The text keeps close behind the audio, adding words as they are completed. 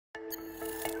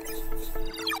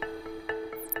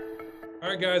All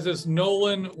right, guys, it's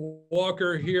Nolan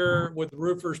Walker here with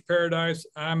Roofers Paradise.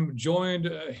 I'm joined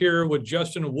here with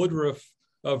Justin Woodruff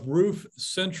of Roof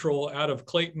Central out of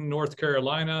Clayton, North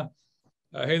Carolina.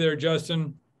 Hey there,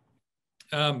 Justin.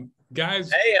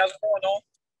 Guys. Hey, how's it going on?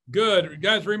 Good.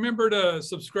 Guys, remember to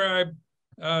subscribe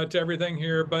to everything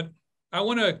here, but I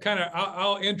want to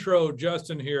I'll intro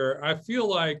Justin here. I feel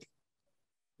like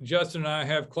Justin and I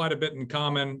have quite a bit in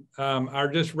common. I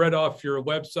just read off your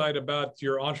website about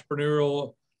your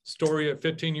entrepreneurial story at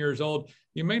 15 years old.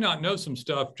 You may not know some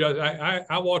stuff.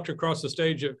 I walked across the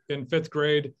stage in fifth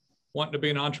grade wanting to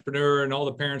be an entrepreneur, and all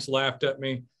the parents laughed at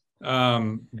me.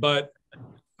 But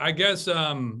I guess,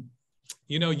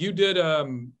 you did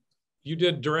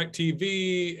direct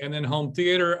TV and then home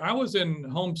theater. I was in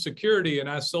home security and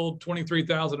I sold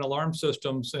 23,000 alarm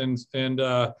systems and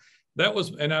I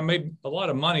made a lot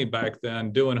of money back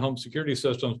then doing home security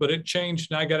systems, but it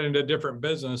changed and I got into a different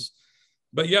business.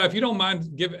 But yeah, if you don't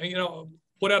mind giving,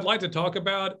 what I'd like to talk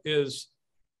about is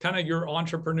kind of your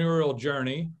entrepreneurial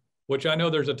journey, which I know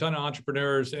there's a ton of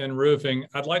entrepreneurs in roofing.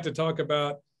 I'd like to talk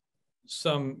about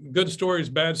some good stories,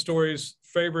 bad stories,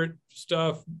 favorite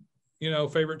stuff,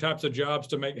 favorite types of jobs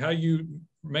to make, how you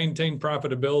maintain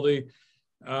profitability,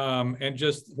 and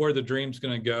just where the dream's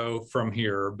going to go from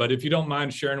here. But if you don't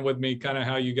mind sharing with me kind of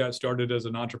how you got started as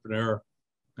an entrepreneur,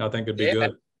 I think it'd be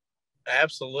good.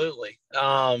 Absolutely.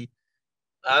 I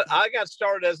got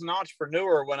started as an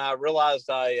entrepreneur when I realized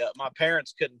my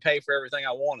parents couldn't pay for everything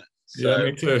I wanted. So, yeah,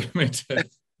 me too. Me too.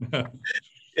 I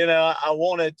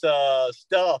wanted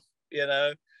stuff,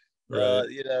 Right.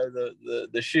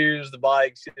 The shoes, the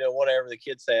bikes, whatever the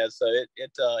kids had. So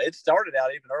it started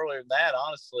out even earlier than that,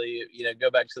 honestly. Go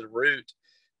back to the root.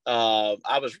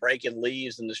 I was raking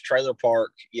leaves in this trailer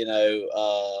park, right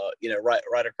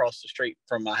across the street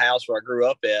from my house where I grew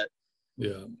up at.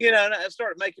 Yeah. And I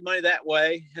started making money that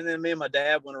way. And then me and my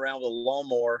dad went around with a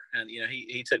lawnmower, and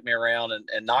he took me around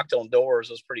and knocked on doors.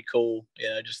 It was pretty cool,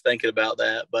 just thinking about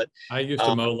that. But I used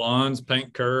to mow lawns,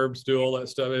 paint curbs, do all that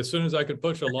stuff. As soon as I could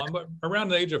push a lawn, but around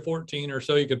the age of 14 or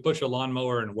so, you could push a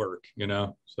lawnmower and work,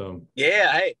 so.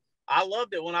 Yeah. Hey, I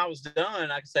loved it when I was done.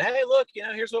 I could say, hey, look,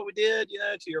 here's what we did,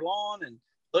 to your lawn, and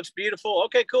looks beautiful.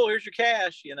 Okay, cool. Here's your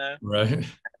cash, Right.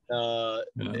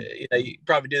 You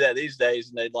probably do that these days,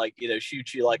 and they'd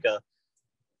shoot you like a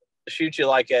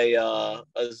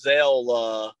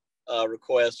Zelle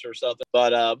request or something.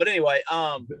 But anyway,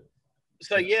 it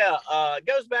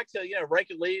goes back to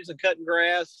raking leaves and cutting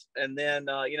grass, and then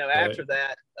after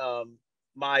that,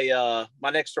 my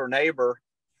next door neighbor,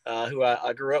 who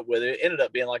I grew up with, it ended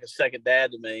up being like a second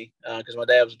dad to me, because my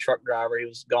dad was a truck driver. He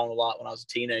was gone a lot when I was a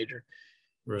teenager.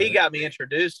 Right. He got me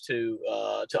introduced to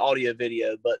audio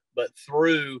video, but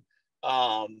through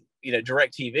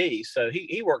direct TV. So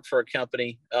he worked for a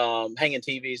company, hanging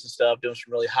TVs and stuff, doing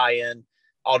some really high end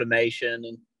automation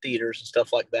and theaters and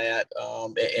stuff like that,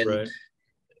 and right.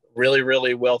 really,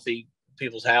 really wealthy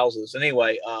people's houses.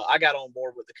 Anyway, I got on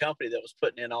board with the company that was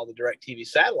putting in all the direct TV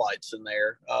satellites in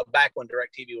there, back when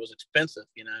direct TV was expensive,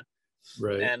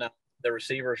 Right. And the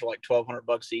receivers were like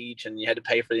 $1,200 each, and you had to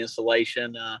pay for the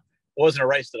installation. It wasn't a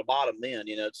race to the bottom then,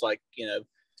 it's like,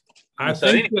 I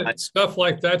think that stuff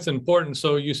like that's important.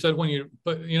 So you said when you,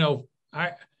 but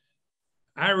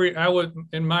I would,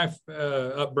 in my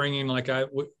upbringing,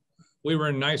 we were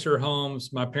in nicer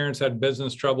homes. My parents had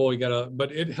business trouble.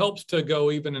 But it helps to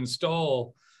go even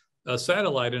install a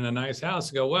satellite in a nice house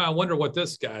and go, wow, I wonder what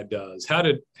this guy does. How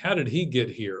did he get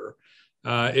here?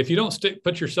 If you don't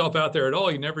put yourself out there at all,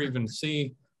 you never even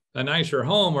see a nicer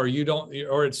home, or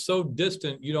it's so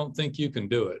distant, you don't think you can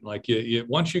do it. Like you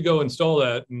once you go install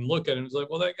that and look at it, it's like,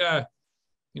 well, that guy,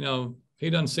 he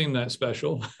doesn't seem that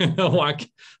special. Why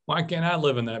can't I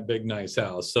live in that big, nice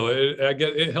house? So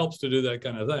it helps to do that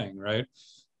kind of thing. Right.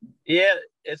 Yeah.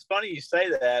 It's funny you say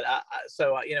that.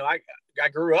 I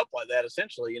grew up like that,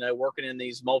 essentially, working in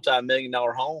these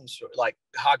multi-million-dollar homes, like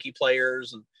hockey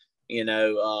players and,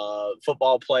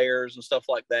 football players and stuff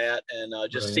like that. And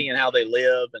just right. seeing how they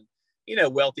live, and,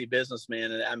 wealthy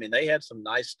businessmen. And I mean, they had some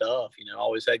nice stuff,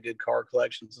 always had good car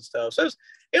collections and stuff. So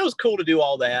it was cool to do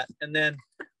all that. And then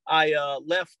I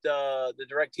left the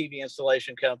direct TV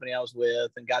installation company I was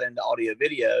with and got into audio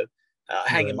video,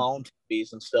 hanging my own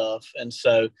TVs and stuff. And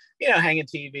so, hanging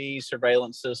TVs,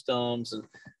 surveillance systems, and,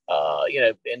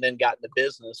 and then got in the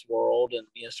business world and,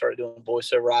 started doing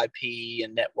voice over IP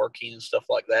and networking and stuff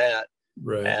like that.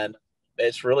 Right. And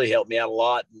it's really helped me out a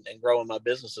lot in growing my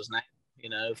businesses now,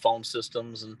 phone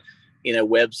systems and,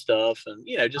 web stuff. And,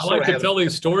 just I like to tell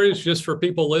these stories just for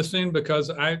people listening, because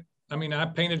I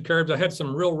painted curbs. I had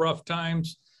some real rough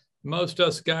times most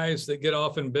us guys that get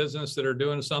off in business that are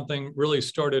doing something really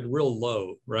started real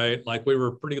low, right? Like we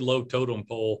were pretty low totem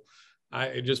pole.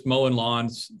 I just mowing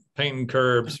lawns, painting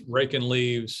curbs, raking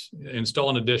leaves,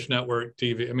 installing a dish network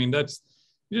TV. I mean, that's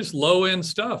just low end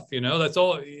stuff, that's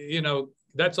all,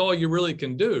 that's all you really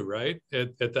can do, right?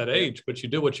 At that age, but you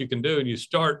do what you can do and you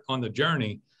start on the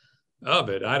journey of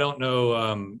it. I don't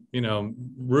know,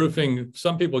 roofing,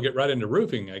 some people get right into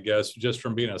roofing, I guess, just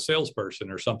from being a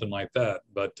salesperson or something like that.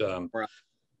 But, right.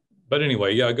 But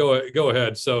anyway, yeah, go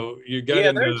ahead. So you got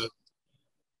into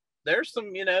there's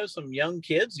some, some young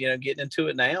kids, getting into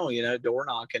it now, door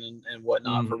knocking and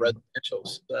whatnot for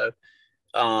residentials. So,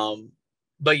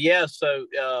 but yeah, so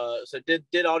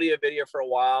did audio video for a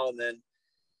while. And then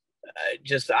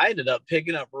I ended up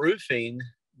picking up roofing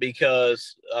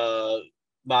because,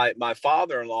 my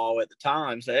father-in-law at the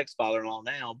time, the ex-father-in-law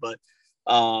now, but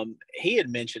he had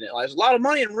mentioned it. Like, there's a lot of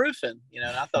money in roofing, and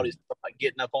I thought he's like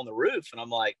getting up on the roof, and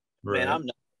I'm like, man, I'm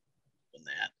not doing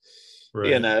that,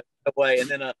 way. And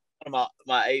then one of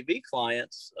my AV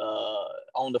clients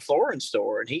owned a flooring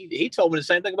store, and he told me the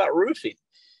same thing about roofing.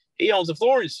 He owns a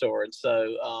flooring store, and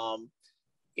so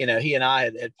he and I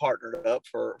had partnered up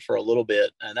for a little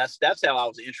bit, and that's how I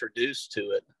was introduced to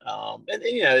it. And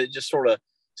it just sort of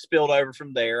spilled over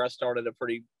from there. I started a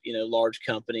pretty, large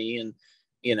company and,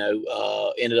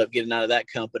 ended up getting out of that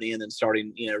company and then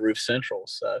starting, Roof Central.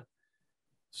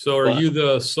 So are you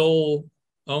the sole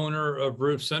owner of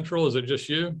Roof Central? Is it just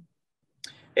you?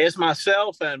 It's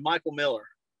myself and Michael Miller.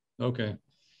 Okay.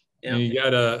 Yeah.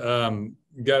 And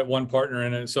you got one partner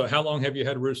in it. So how long have you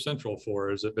had Roof Central for?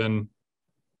 Has it been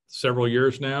several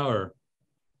years now, or?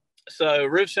 So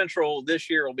Roof Central this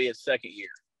year will be its second year.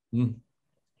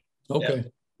 Okay. Yeah.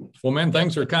 Well, man,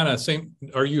 things are kind of same.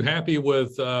 Are you happy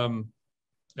with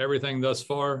everything thus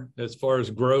far as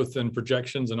growth and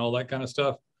projections and all that kind of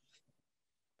stuff?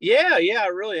 Yeah, I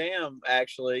really am,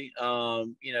 actually.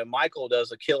 Michael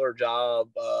does a killer job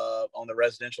on the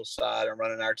residential side and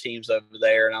running our teams over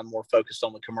there, and I'm more focused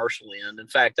on the commercial end. In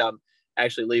fact, I'm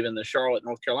actually leaving the Charlotte,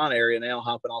 North Carolina area now,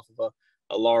 hopping off of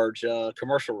a large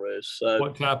commercial roof. So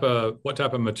what type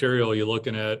of material are you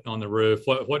looking at on the roof?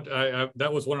 That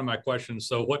was one of my questions.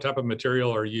 So what type of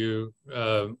material are you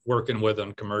working with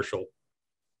on commercial,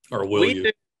 or will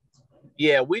you?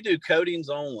 We do coatings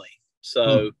only.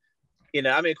 So,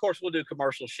 of course we'll do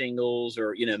commercial shingles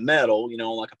or, metal,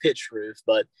 on like a pitch roof,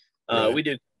 but we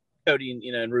do coating,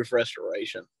 and roof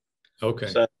restoration. Okay.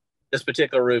 So this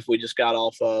particular roof we just got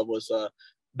off of was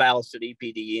ballasted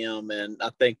EPDM, and I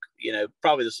think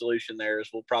probably the solution there is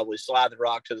we'll probably slide the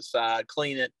rock to the side,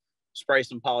 clean it, spray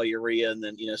some polyurea, and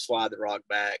then slide the rock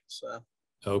back. So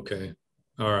okay,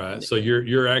 all right. So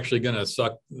you're actually going to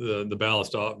suck the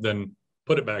ballast off, then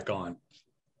put it back on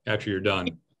after you're done.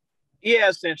 Yeah,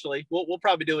 essentially we'll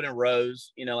probably do it in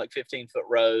rows, like 15-foot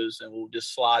rows, and we'll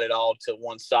just slide it all to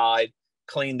one side,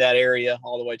 clean that area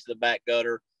all the way to the back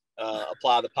gutter,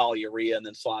 apply the polyurea, and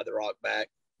then slide the rock back.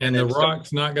 And the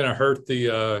rock's not going to hurt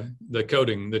the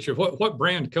coating that what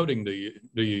brand coating do you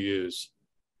use?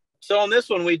 So on this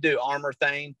one, we do Armor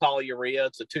Thane polyurea.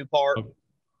 It's a 2-part,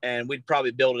 and we'd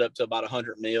probably build it up to about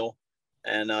 100 mil,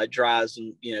 and it dries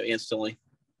instantly.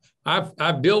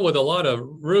 I've dealt with a lot of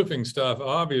roofing stuff,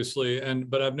 obviously,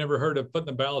 but I've never heard of putting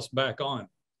the ballast back on.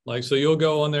 Like, so you'll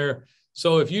go on there.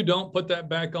 So if you don't put that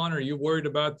back on, are you worried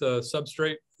about the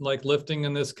substrate like lifting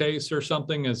in this case or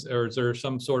something? Or is there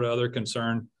some sort of other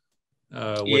concern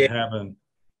with having?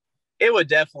 It would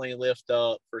definitely lift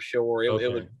up for sure.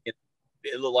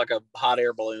 It looked like a hot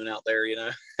air balloon out there,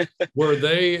 Were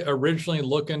they originally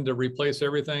looking to replace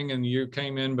everything and you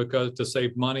came in because to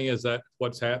save money? Is that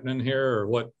what's happening here, or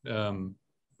what?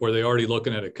 Were they already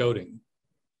looking at a coating?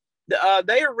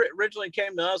 They originally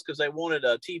came to us because they wanted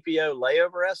a TPO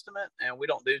layover estimate, and we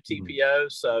don't do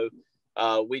TPO. So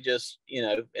we just,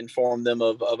 informed them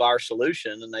of our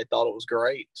solution, and they thought it was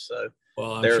great. So,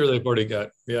 well, I'm sure they've already got,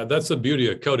 that's the beauty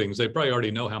of coatings. They probably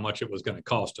already know how much it was going to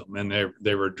cost them, and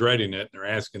they were dreading it, and they're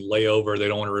asking layover. They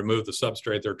don't want to remove the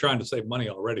substrate. They're trying to save money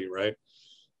already, right?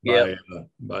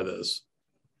 By this.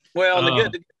 Well, the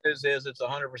good news is it's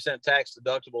 100% tax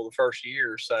deductible the first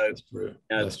year. So that's true.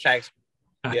 It's tax.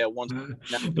 Yeah, once.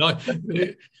 No,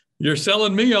 you're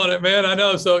selling me on it, man. I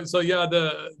know. So yeah,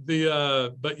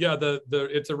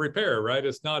 it's a repair, right?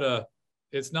 It's not an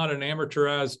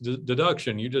amortized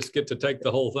deduction. You just get to take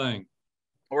the whole thing.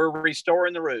 We're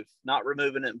restoring the roof, not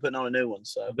removing it and putting on a new one.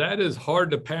 So that is hard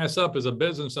to pass up as a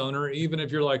business owner, even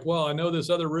if you're like, well, I know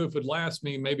this other roof would last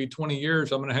me maybe 20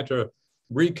 years. I'm going to have to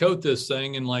recoat this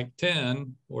thing in like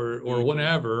 10 or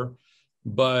whenever.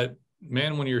 But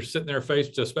man, when you're sitting there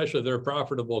faced, especially if they're a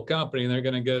profitable company and they're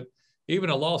going to get, even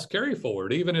a loss carry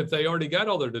forward. Even if they already got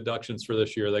all their deductions for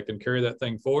this year, they can carry that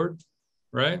thing forward,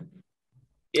 right?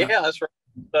 Yeah, that's right.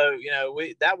 So,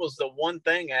 that was the one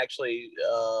thing actually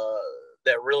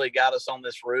that really got us on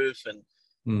this roof. And,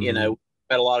 we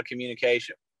had a lot of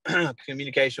communication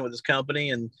with this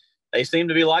company, and they seem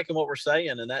to be liking what we're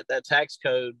saying. And that tax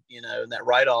code, and that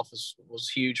write-off was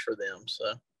huge for them.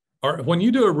 So when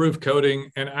you do a roof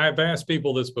coating, and I've asked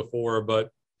people this before,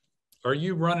 but are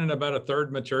you running about a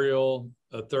third material,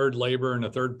 a third labor, and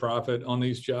a third profit on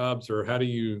these jobs? Or how do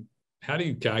you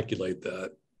calculate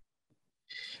that?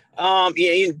 Yeah,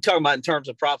 you're talking about in terms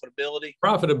of profitability.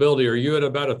 Profitability, are you at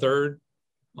about a third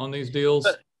on these deals?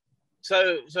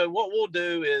 So what we'll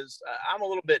do is I'm a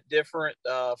little bit different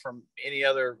from any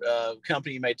other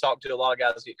company you may talk to. A lot of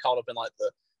guys get caught up in like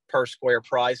the per square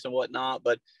price and whatnot,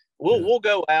 but we'll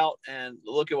go out and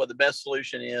look at what the best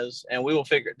solution is, and we will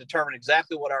determine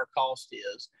exactly what our cost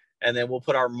is, and then we'll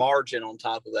put our margin on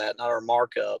top of that, not our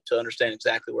markup, to understand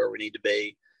exactly where we need to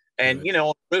be. And on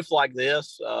a roof like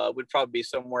this, would probably be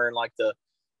somewhere in like the,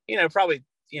 probably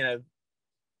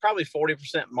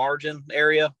 40% margin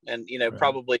area, and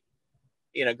probably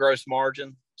gross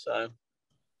margin. So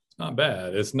it's not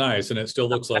bad. It's nice, and it still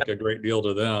looks like a great deal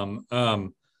to them.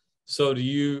 So do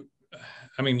you?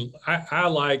 I mean, I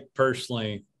like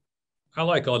personally, I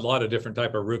like a lot of different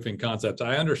type of roofing concepts.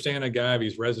 I understand a guy if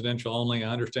he's residential only. I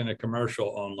understand a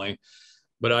commercial only.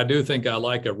 But I do think I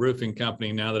like a roofing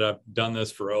company now that I've done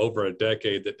this for over a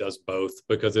decade that does both,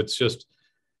 because it's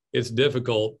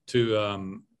difficult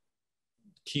to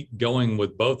keep going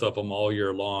with both of them all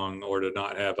year long, or to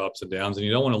not have ups and downs. And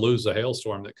you don't want to lose the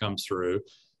hailstorm that comes through,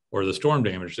 or the storm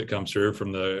damage that comes through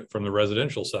from the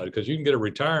residential side, because you can get a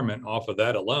retirement off of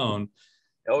that alone.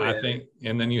 I think,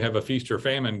 and then you have a feast or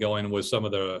famine going with some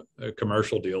of the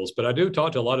commercial deals. But I do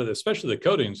talk to a lot of, especially the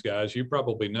coatings guys. You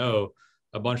probably know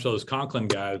a bunch of those Conklin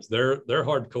guys. They're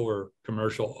hardcore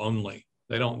commercial only.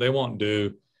 They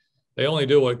only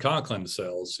do what Conklin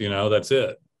sells. That's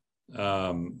it.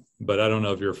 But I don't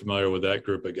know if you're familiar with that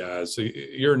group of guys. So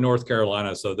you're in North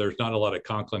Carolina, so there's not a lot of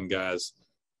Conklin guys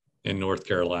in North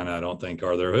Carolina, I don't think,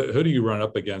 are there? Who do you run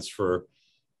up against for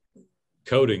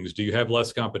coatings? Do you have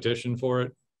less competition for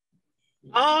it?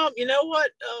 You know what,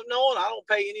 Nolan, I don't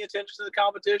pay any attention to the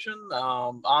competition,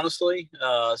 honestly.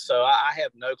 So I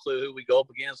have no clue who we go up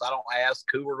against. I don't ask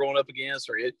who we're going up against,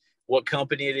 or what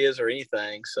company it is, or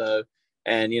anything. So,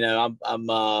 and I'm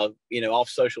off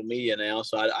social media now,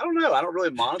 so I don't know. I don't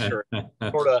really monitor it.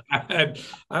 Sort of.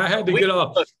 I had to get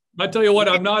off. I tell you what,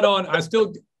 I'm not on. I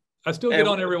still get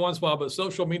on every once in a while, but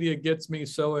social media gets me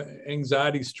so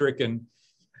anxiety stricken.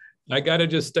 I got to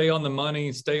just stay on the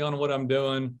money, stay on what I'm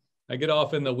doing. I get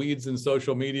off in the weeds in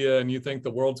social media, and you think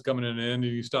the world's coming to an end,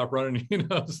 and you stop running.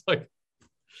 It's like,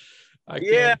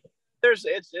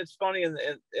 it's funny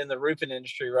in the roofing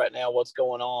industry right now, what's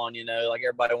going on. Like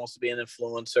everybody wants to be an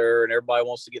influencer, and everybody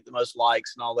wants to get the most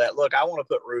likes and all that. Look, I want to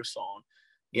put roofs on.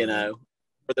 We're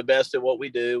the best at what we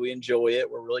do. We enjoy it.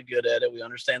 We're really good at it. We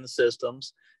understand the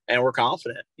systems, and we're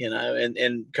confident.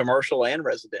 In commercial and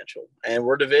residential, and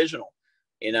we're divisional.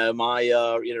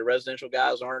 My residential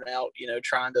guys aren't out,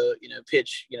 trying to,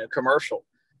 pitch, commercial.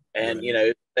 And,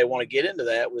 if they want to get into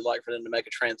that, we'd like for them to make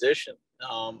a transition.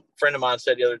 A friend of mine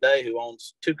said the other day, who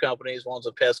owns two companies, one's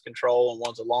a pest control and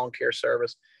one's a lawn care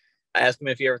service. I asked him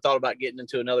if he ever thought about getting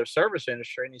into another service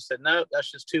industry. And he said, no,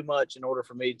 that's just too much in order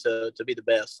for me to be the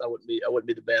best. I wouldn't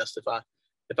be the best if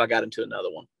I got into another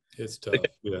one. It's tough.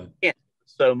 Yeah.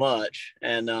 So much,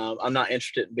 and I'm not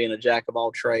interested in being a jack of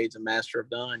all trades and master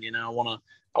of none. I want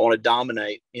to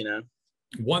dominate.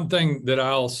 One thing that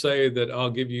I'll say that I'll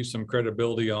give you some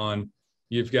credibility on,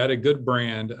 you've got a good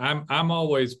brand. I'm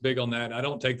always big on that. I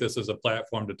don't take this as a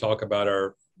platform to talk about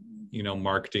our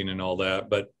marketing and all that,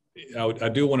 but I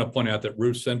do want to point out that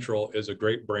Roof Central is a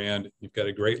great brand. You've got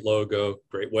a great logo,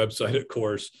 great website, of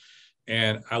course.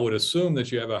 And I would assume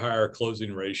that you have a higher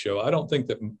closing ratio. I don't think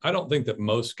that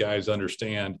most guys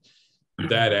understand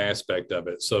that aspect of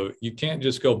it. So you can't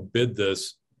just go bid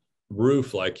this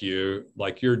roof like you're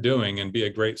doing and be a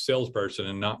great salesperson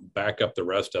and not back up the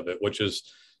rest of it, which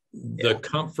is the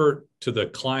comfort to the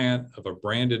client of a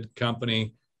branded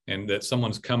company, and that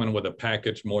someone's coming with a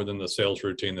package more than the sales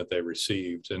routine that they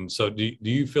received. And so do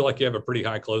you feel like you have a pretty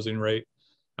high closing rate?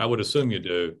 I would assume you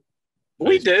do.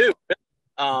 We do.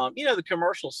 The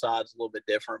commercial side is a little bit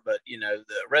different, but the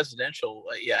residential,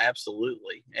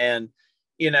 absolutely. And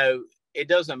it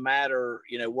doesn't matter,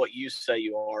 what you say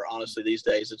you are. Honestly, these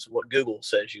days, it's what Google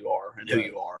says you are and who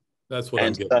you are. That's what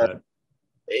I'm getting at.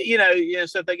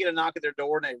 So if they get a knock at their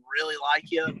door and they really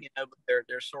like you, but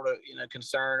they're sort of,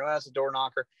 concerned, well, that's a door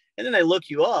knocker. And then they look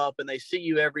you up and they see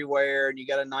you everywhere, and you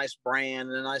got a nice brand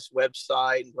and a nice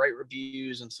website and great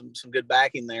reviews and some good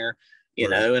backing there,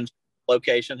 and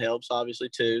location helps obviously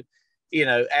too.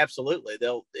 Absolutely.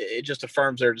 It just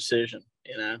affirms their decision.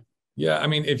 Yeah, I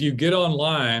mean, if you get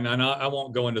online, and I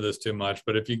won't go into this too much,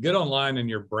 but if you get online and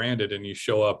you're branded and you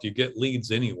show up, you get leads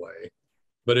anyway.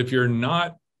 But if you're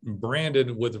not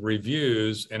branded with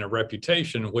reviews and a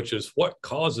reputation, which is what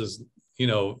causes,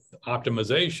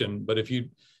 optimization, but if you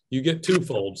get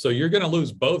twofold, so you're going to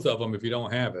lose both of them if you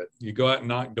don't have it. You go out and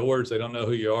knock doors, they don't know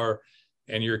who you are,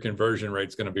 and your conversion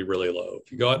rate's going to be really low.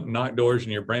 If you go out and knock doors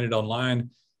and you're branded online,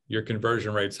 your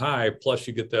conversion rate's high, plus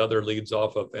you get the other leads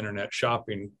off of internet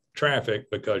shopping traffic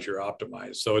because you're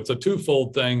optimized. So it's a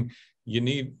twofold thing. You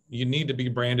need to be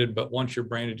branded, but once you're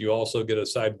branded, you also get a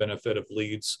side benefit of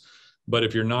leads. But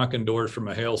if you're knocking doors from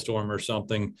a hailstorm or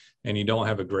something and you don't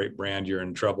have a great brand, you're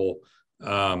in trouble.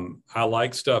 I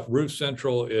like stuff. Roof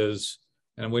Central is,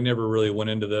 and we never really went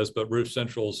into this, but Roof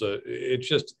Central's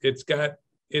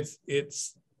it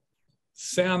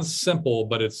sounds simple,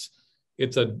 but it's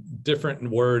a different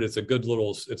word. It's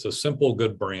a simple,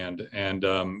 good brand. And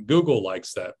Google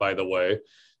likes that, by the way,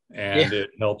 and it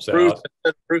helps out.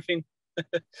 Roofing.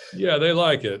 Yeah, they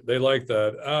like it. They like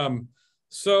that.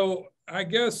 So I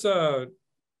guess,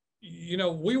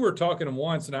 we were talking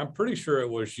once, and I'm pretty sure it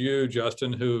was you,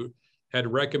 Justin, who had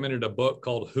recommended a book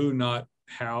called Who Not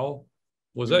How.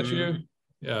 Was that you?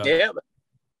 Yeah. Yeah.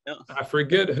 I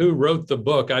forget who wrote the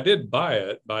book. I did buy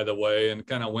it, by the way, and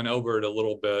kind of went over it a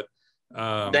little bit.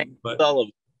 Dan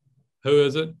Sullivan. Who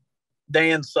is it?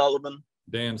 Dan Sullivan.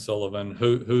 Dan Sullivan.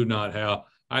 Who Not How.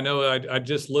 I know I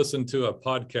just listened to a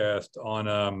podcast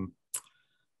on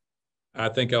I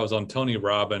think I was on Tony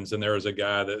Robbins, and there was a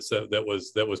guy that said that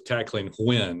was tackling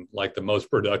when, like the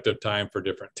most productive time for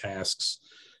different tasks.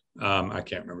 I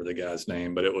can't remember the guy's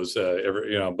name, but it was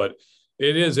but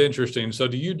it is interesting. So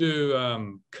do you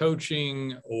do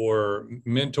coaching or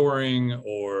mentoring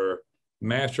or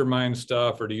mastermind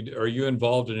stuff, or are you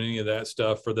involved in any of that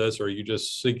stuff for this, or you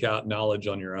just seek out knowledge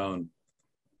on your own?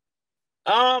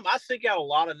 I seek out a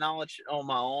lot of knowledge on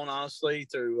my own, honestly,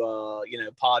 through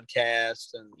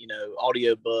podcasts and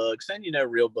audio books and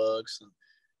real books,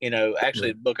 and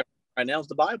actually the book right now is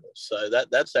the Bible, so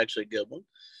that's actually a good one.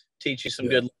 Teach you some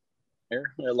good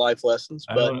life lessons.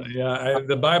 But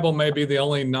the Bible may be the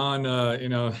only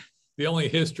the only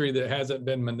history that hasn't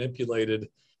been manipulated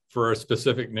for a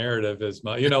specific narrative. Is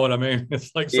my, what I mean?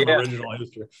 It's like some original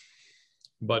history,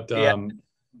 but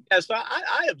so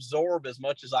I absorb as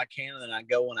much as I can, and then I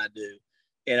go and I do.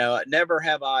 Never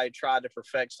have I tried to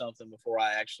perfect something before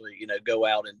I actually, go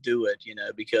out and do it,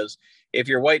 because if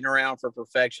you're waiting around for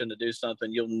perfection to do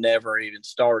something, you'll never even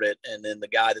start it. And then the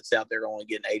guy that's out there only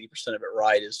getting 80% of it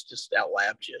right is just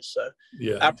outlapped you. So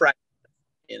I practice,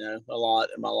 a lot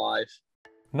in my life.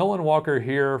 Nolan Walker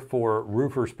here for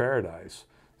Roofer's Paradise.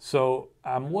 So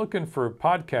I'm looking for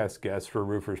podcast guests for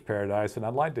Roofer's Paradise, and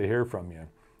I'd like to hear from you.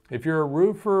 If you're a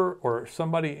roofer or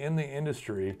somebody in the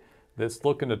industry that's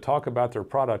looking to talk about their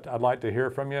product, I'd like to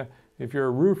hear from you. If you're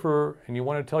a roofer and you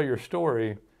want to tell your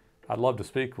story, I'd love to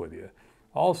speak with you.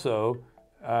 Also,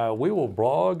 we will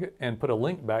blog and put a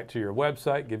link back to your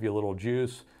website, give you a little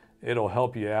juice. It'll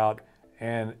help you out,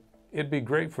 and it'd be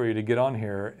great for you to get on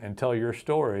here and tell your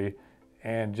story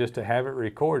and just to have it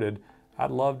recorded.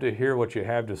 I'd love to hear what you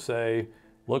have to say.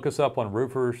 Look us up on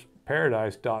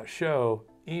roofersparadise.show.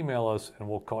 Email us and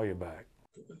we'll call you back.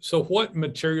 So what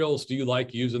materials do you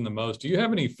like using the most? Do you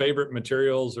have any favorite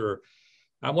materials? Or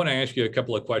I want to ask you a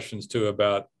couple of questions too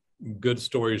about good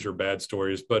stories or bad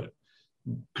stories. But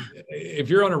if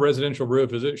you're on a residential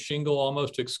roof, is it shingle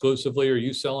almost exclusively? Are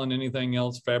you selling anything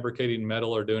else, fabricating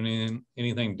metal or doing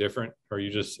anything different? Or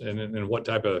you just, and what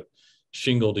type of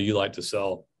shingle do you like to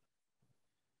sell?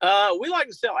 We like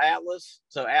to sell Atlas.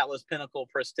 So Atlas Pinnacle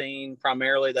Pristine,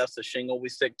 primarily that's the shingle we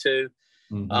stick to.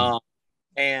 Mm-hmm.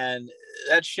 And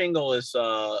that shingle is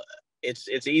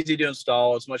it's easy to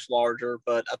install. It's much larger,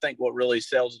 but I think what really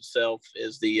sells itself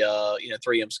is the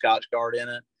 3M Scotch Guard in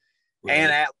it. Right.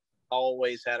 And Atlas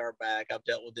always had our back. I've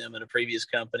dealt with them in a previous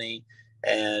company,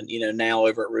 and now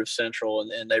over at Roof Central,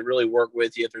 and they really work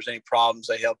with you. If there's any problems,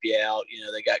 they help you out.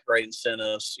 They got great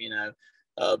incentives.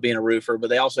 Being a roofer, but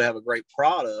they also have a great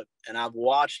product, and I've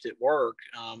watched it work.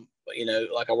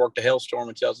 Like I worked a hailstorm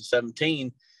in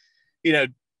 2017.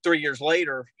 3 years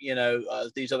later,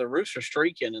 these other roofs are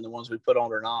streaking, and the ones we put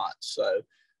on are not. So,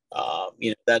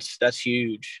 that's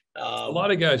huge. A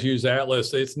lot of guys use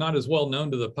Atlas. It's not as well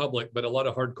known to the public, but a lot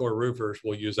of hardcore roofers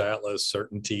will use Atlas,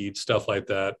 Certainty, stuff like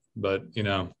that. But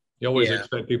you always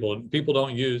expect people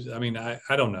don't use. I mean, I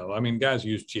don't know. I mean, guys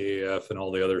use GAF and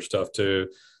all the other stuff too.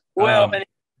 Well, and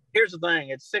here's the thing: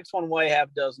 it's six one way,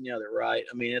 half dozen the other, right?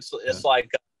 I mean, it's like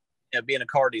being a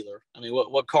car dealer. I mean,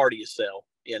 what car do you sell?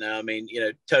 I mean,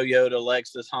 Toyota,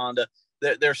 Lexus, Honda.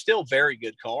 They're still very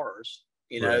good cars.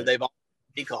 Right. They've all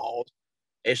recalls.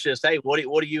 It's just, hey, what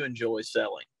do you enjoy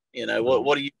selling?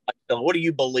 What do you like selling? What do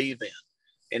you believe in?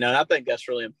 And I think that's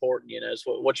really important. It's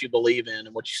what you believe in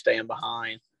and what you stand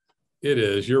behind. It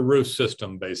is your roof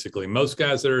system, basically. Most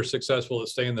guys that are successful that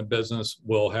stay in the business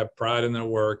will have pride in their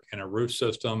work and a roof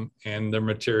system and their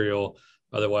material.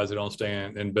 Otherwise, they don't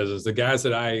stay in business. The guys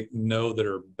that I know that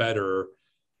are better,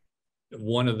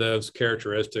 one of those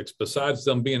characteristics, besides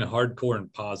them being hardcore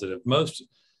and positive, most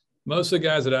of the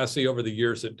guys that I see over the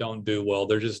years that don't do well,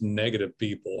 they're just negative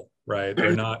people, right?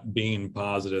 They're not being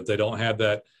positive. They don't have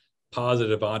that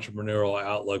positive entrepreneurial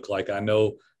outlook. Like I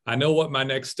know what my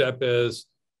next step is,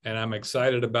 and I'm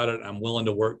excited about it. I'm willing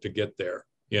to work to get there,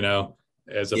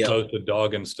 as opposed to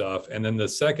dogging stuff. And then the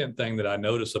second thing that I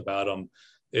notice about them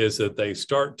is that they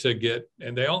start to get,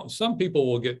 and some people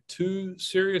will get too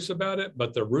serious about it,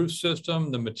 but the roof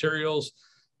system, the materials,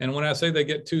 and when I say they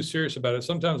get too serious about it,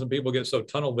 sometimes when people get so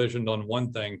tunnel visioned on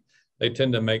one thing, they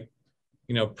tend to make,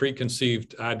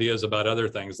 preconceived ideas about other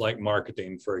things like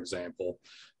marketing, for example.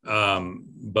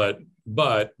 But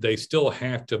they still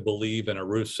have to believe in a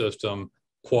roof system,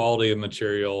 quality of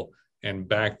material, and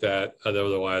back that.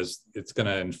 Otherwise, it's going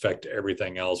to infect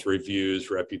everything else: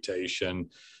 reviews, reputation,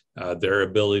 their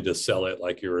ability to sell it.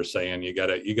 Like you were saying, you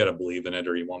gotta believe in it,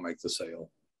 or you won't make the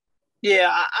sale. Yeah,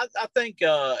 I think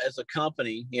as a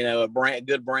company, a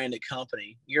good branded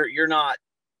company, you're not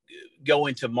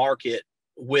going to market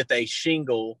with a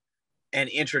shingle and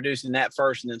introducing that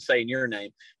first and then saying your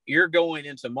name. You're going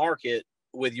into market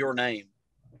with your name,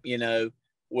 with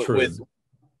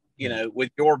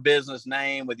your business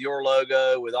name, with your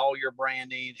logo, with all your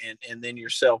branding, and then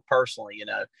yourself personally,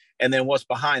 and then what's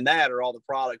behind that are all the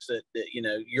products that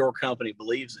your company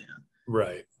believes in.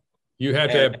 Right. You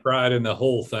have to have pride in the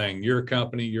whole thing, your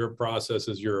company, your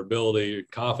processes, your ability, your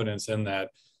confidence in that,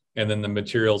 and then the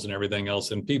materials and everything else.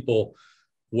 And people,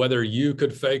 whether you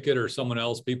could fake it or someone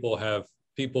else, people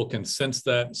can sense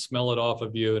that and smell it off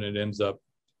of you, and it ends up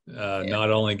not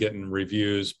only getting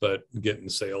reviews, but getting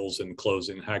sales and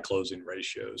high closing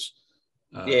ratios.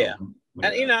 And I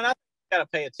think you got to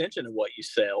pay attention to what you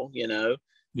sell.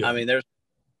 I mean, there's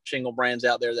shingle brands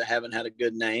out there that haven't had a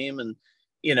good name, and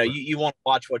you want to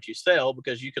watch what you sell,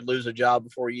 because you could lose a job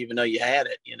before you even know you had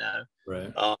it.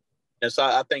 Right. And so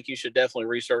I think you should definitely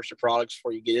research the products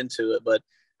before you get into it. But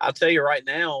I'll tell you right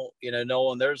now,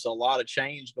 Nolan, there's a lot of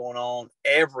change going on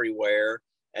everywhere,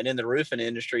 and in the roofing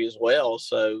industry as well.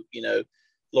 So,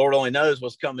 Lord only knows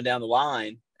what's coming down the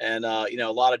line. And,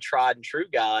 a lot of tried and true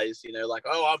guys, like,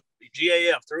 oh, I'm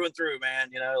GAF through and through,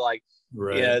 man,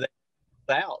 right. They miss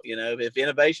out, if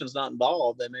innovation's not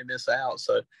involved, they may miss out.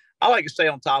 So I like to stay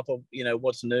on top of,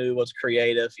 what's new, what's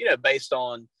creative, based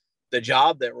on the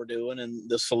job that we're doing and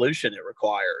the solution it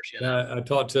requires. I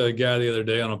talked to a guy the other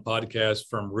day on a podcast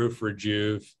from Roof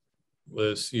Rejuve.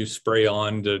 Was you spray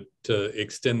on to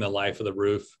extend the life of the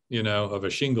roof, of a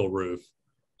shingle roof.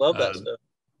 Love that stuff.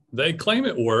 They claim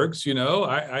it works.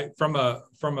 I from a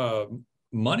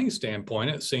money standpoint,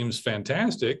 it seems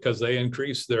fantastic, because they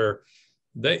increase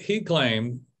he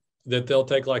claimed that they'll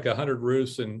take like 100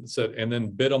 roofs and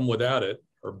then bid them without it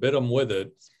or bid them with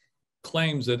it.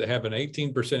 Claims that have an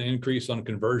 18% increase on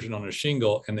conversion on a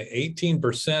shingle, and the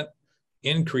 18%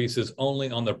 increase is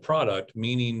only on the product,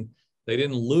 meaning they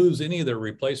didn't lose any of their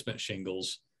replacement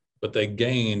shingles, but they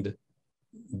gained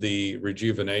the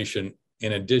rejuvenation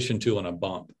in addition to on a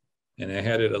bump. And they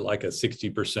had it at like a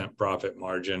 60% profit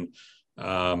margin.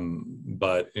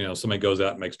 But somebody goes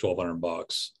out and makes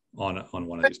 $1,200 on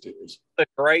one of these deals. A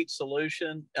great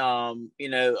solution. My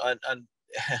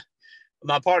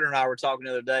partner and I were talking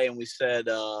the other day, and we said,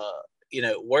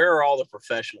 where are all the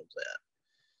professionals at?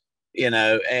 And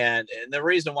the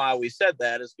reason why we said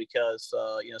that is because,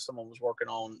 someone was working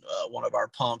on one of our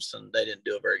pumps, and they didn't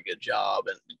do a very good job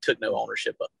and took no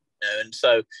ownership of it. And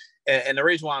so, and the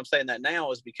reason why I'm saying that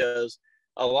now is because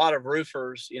a lot of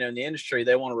roofers, in the industry,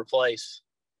 they want to replace.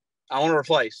 I want to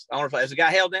replace. Is a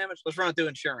guy hail damage? Let's run it through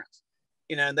insurance.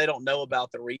 And they don't know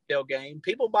about the retail game.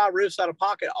 People buy roofs out of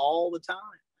pocket all the time.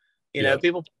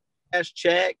 People cash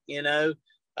check,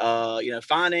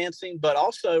 financing, but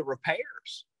also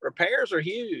repairs. Repairs are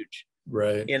huge.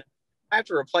 Right. I have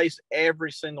to replace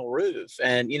every single roof,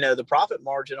 and the profit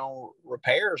margin on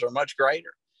repairs are much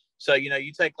greater. So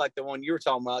you take like the one you were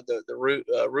talking about, the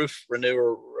roof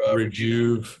renewer,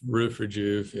 Roof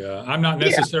Rejuve. Yeah, I'm not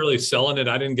necessarily selling it.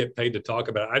 I didn't get paid to talk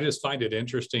about it. I just find it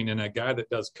interesting, and a guy that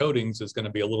does coatings is going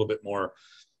to be a little bit more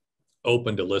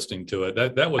open to listening to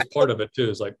it. That was part of it too.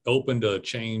 Is like open to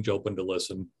change, open to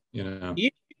listen. You know,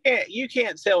 you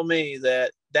can't tell me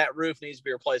that roof needs to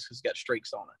be replaced because it's got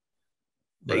streaks on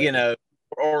it, right. you know,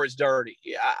 or it's dirty.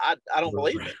 I don't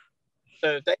believe it.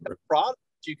 So if they have a product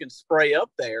you can spray up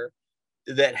there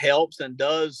that helps and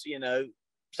does, you know,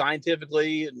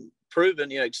 scientifically and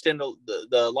proven, you know, extend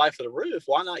the life of the roof,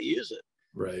 why not use it?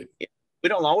 Right. We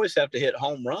don't always have to hit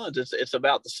home runs. It's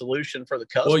about the solution for the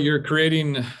customer. Well, you're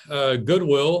creating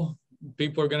goodwill.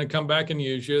 People are going to come back and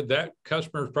use you. That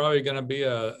customer is probably going to be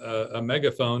a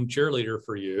megaphone cheerleader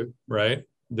for you, right?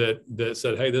 That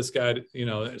said, hey, this guy, you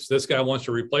know, this guy wants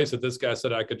to replace it. This guy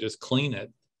said I could just clean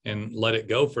it and let it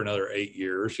go for another 8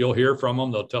 years. You'll hear from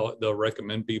them. They'll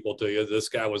recommend people to you. This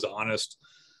guy was honest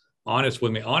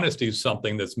with me. Honesty is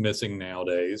something that's missing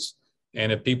nowadays.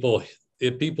 And if people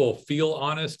feel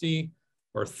honesty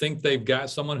or think they've got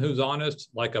someone who's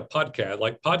honest, like a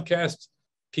podcast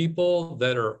people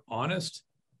that are honest,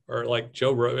 or like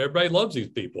Joe Rogan, everybody loves these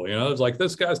people. You know, it's like,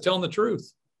 this guy's telling the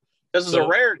truth. This is a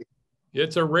rarity.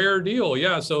 It's a rare deal.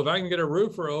 Yeah. So if I can get a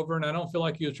roofer over and I don't feel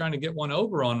like he was trying to get one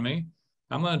over on me,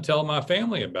 I'm going to tell my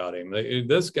family about him.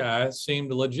 This guy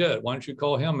seemed legit. Why don't you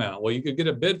call him out? Well, you could get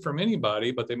a bid from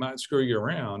anybody, but they might screw you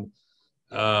around.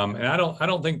 And I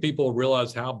don't think people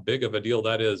realize how big of a deal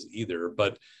that is either.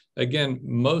 But again,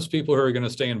 most people who are going to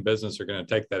stay in business are going to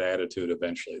take that attitude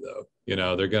eventually, though. You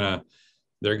know, they're going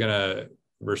to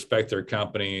respect their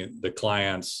company, the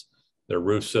clients, their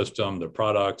roof system, their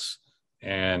products,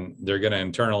 and they're going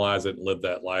to internalize it and live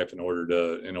that life in order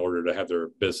to have their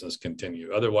business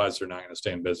continue. Otherwise, they're not going to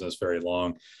stay in business very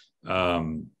long.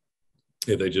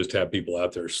 If they just have people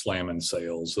out there slamming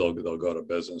sales, they'll go to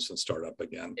business and start up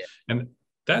again. Yeah. And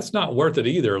that's not worth it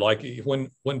either. Like when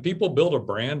people build a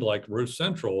brand like Roof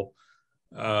Central,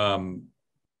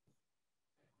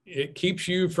 it keeps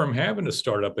you from having to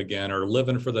start up again or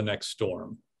living for the next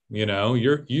storm. You know,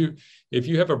 if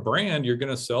you have a brand, you're going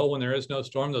to sell when there is no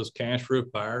storm. Those cash roof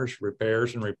buyers,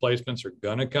 repairs and replacements are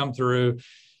going to come through,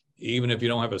 even if you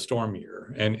don't have a storm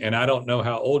year. And I don't know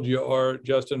how old you are,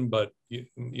 Justin, but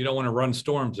you don't want to run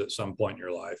storms at some point in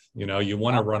your life. You know, you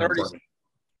want to run 30, a brand.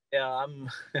 Yeah,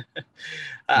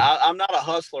 I'm not a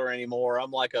hustler anymore.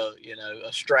 I'm like a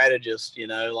strategist, you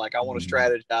know, like I want to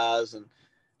strategize and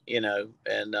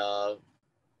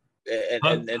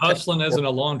hustling isn't a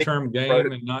long-term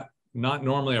game and not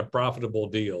normally a profitable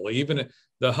deal. Even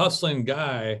the hustling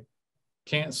guy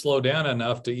can't slow down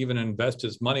enough to even invest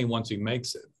his money once he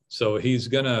makes it. So he's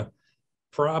going to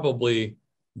probably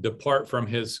depart from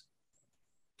his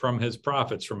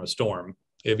profits from a storm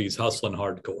if he's hustling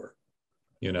hardcore,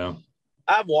 you know.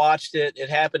 I've watched it. It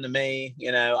happened to me.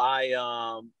 You know,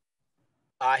 I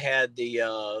had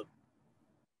the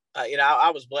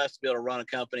I was blessed to be able to run a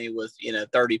company with,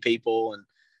 30 people and,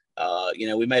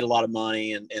 we made a lot of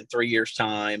money in 3 years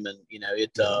time and,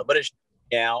 but it's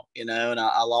out, and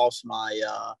I lost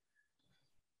I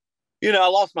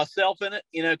lost myself in it,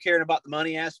 caring about the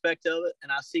money aspect of it.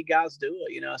 And I see guys do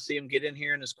it, I see them get in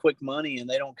here and it's quick money and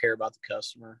they don't care about the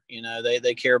customer.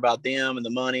 They care about them and the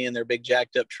money and their big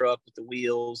jacked up truck with the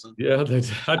wheels. And yeah,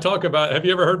 have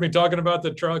you ever heard me talking about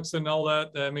the trucks and all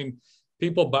that? I mean,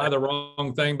 people buy the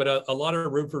wrong thing, but a lot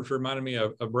of roofers remind me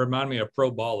of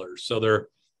pro ballers. So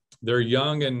they're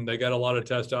young and they got a lot of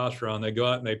testosterone. They go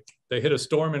out and they hit a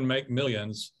storm and make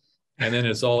millions, and then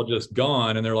it's all just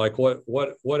gone. And they're like,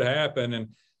 what happened? And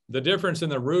the difference in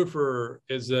the roofer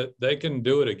is that they can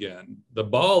do it again. The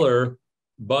baller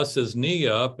busts his knee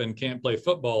up and can't play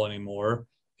football anymore,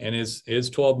 and his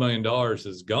 $12 million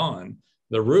is gone.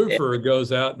 The roofer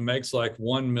goes out and makes like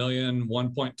 1 million,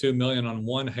 1.2 million on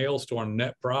one hailstorm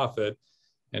net profit.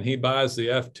 And he buys the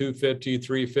F-250,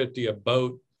 350, a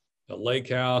boat, a lake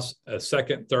house, a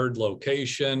second, third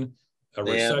location, a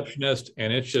receptionist,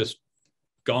 and it's just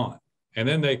gone. And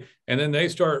then they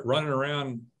start running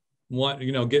around,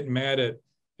 getting mad at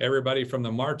everybody from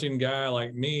the marching guy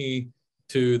like me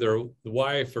to their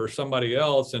wife or somebody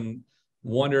else and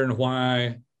wondering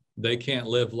why they can't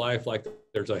live life like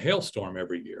there's a hailstorm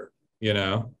every year,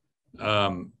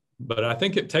 but I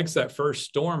think it takes that first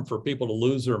storm for people to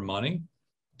lose their money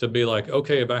to be like,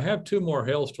 okay, if I have 2 more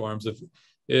hailstorms,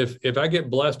 if I get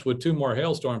blessed with 2 more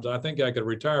hailstorms, I think I could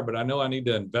retire, but I know I need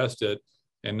to invest it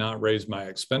and not raise my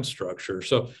expense structure.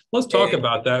 So let's talk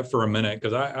about that for a minute,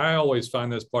 because I always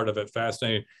find this part of it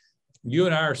fascinating. You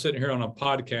and I are sitting here on a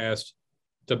podcast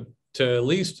to at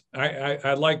least,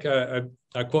 I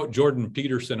quote Jordan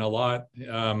Peterson a lot,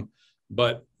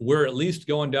 but we're at least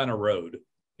going down a road.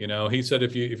 He said,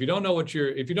 if you don't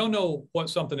know what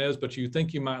something is, but you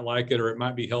think you might like it or it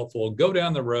might be helpful, go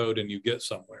down the road and you get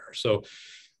somewhere. So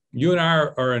you and I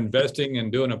are investing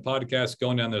and doing a podcast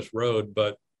going down this road,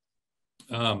 but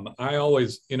I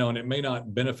always, and it may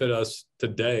not benefit us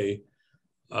today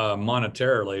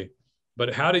monetarily,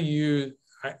 but how do you,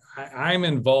 I'm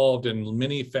involved in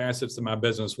many facets of my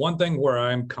business. One thing where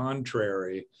I'm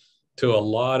contrary to a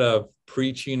lot of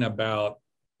preaching about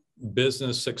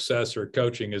business success or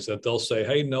coaching is that they'll say,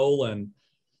 hey, Nolan,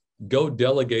 go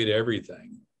delegate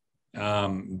everything.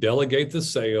 Delegate the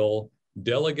sale,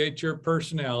 delegate your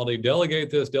personality, delegate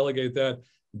this, delegate that,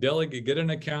 delegate, get an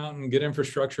accountant, get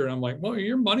infrastructure. And I'm like, well,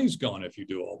 your money's gone if you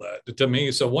do all that to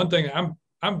me. So one thing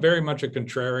I'm very much a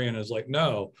contrarian is like,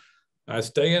 no, I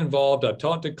stay involved. I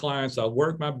talk to clients. I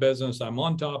work my business. I'm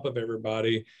on top of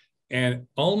everybody. And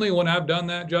only when I've done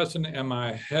that, Justin, am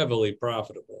I heavily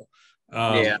profitable.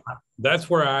 Yeah. That's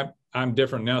where I'm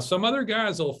different. Now, some other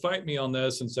guys will fight me on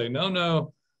this and say,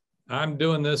 no, I'm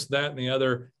doing this, that, and the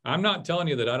other. I'm not telling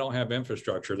you that I don't have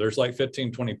infrastructure. There's like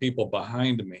 15, 20 people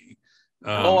behind me.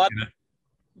 I'm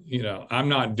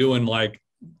not doing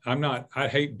I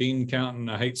hate bean counting.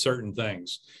 I hate certain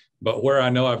things, but where I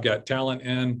know I've got talent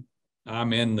in,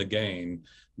 I'm in the game.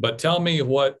 But tell me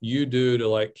what you do to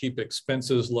like keep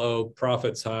expenses low,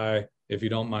 profits high, if you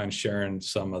don't mind sharing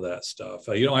some of that stuff.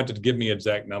 You don't have to give me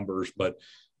exact numbers, but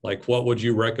like what would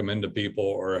you recommend to people,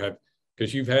 or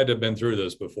because you've had to have been through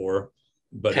this before,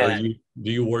 but do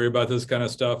you worry about this kind of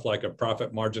stuff, like a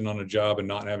profit margin on a job and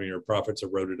not having your profits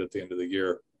eroded at the end of the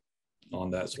year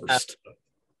on that sort of stuff?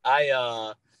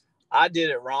 I did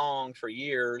it wrong for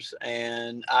years,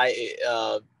 and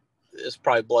this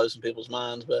probably blows some people's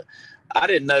minds, but I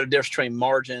didn't know the difference between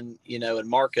margin, and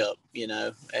markup,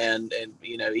 and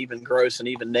even gross and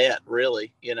even net,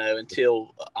 really,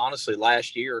 until honestly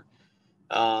last year.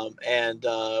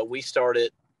 We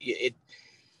started it.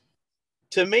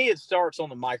 To me, it starts on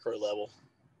the micro level.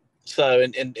 So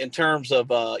in terms of,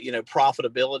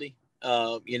 profitability,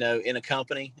 in a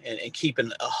company and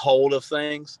keeping a hold of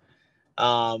things,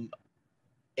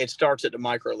 it starts at the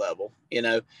micro level.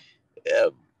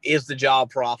 Is the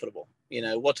job profitable?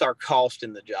 What's our cost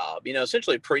in the job?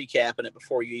 Essentially pre-capping it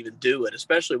before you even do it,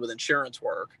 especially with insurance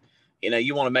work.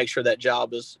 You want to make sure that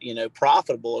job is,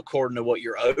 profitable according to what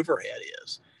your overhead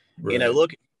is. Right.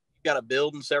 Look, you got a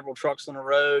building, several trucks on the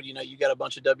road, you got a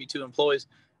bunch of W-2 employees,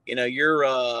 your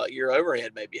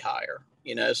overhead may be higher,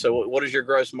 so what does your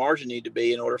gross margin need to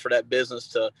be in order for that business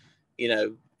to,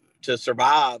 to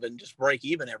survive and just break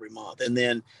even every month? And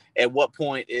then at what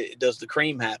point does the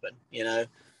cream happen,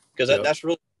 because that's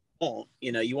really what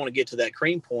you want. You want to get to that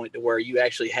cream point to where you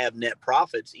actually have net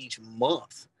profits each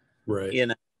month,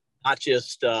 right? Not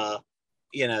just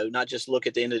not just look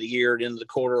at the end of the year, the end of the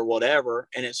quarter, or whatever.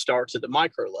 And it starts at the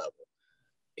micro level,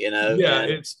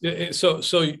 Yeah, so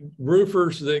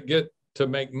roofers that get to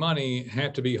make money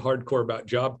have to be hardcore about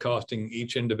job costing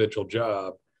each individual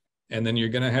job. And then you're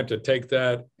going to have to take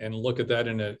that and look at that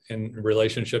in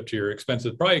relationship to your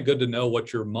expenses. Probably good to know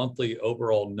what your monthly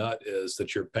overall nut is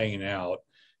that you're paying out,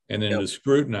 and then to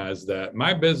scrutinize that.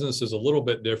 My business is a little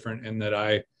bit different in that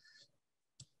I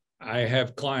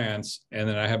have clients, and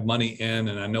then I have money in,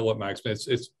 and I know what my expense.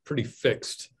 It's pretty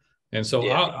fixed, and so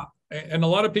and a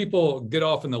lot of people get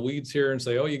off in the weeds here and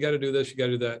say, "Oh, you got to do this, you got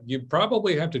to do that." You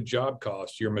probably have to job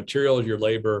cost your materials, your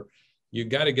labor. You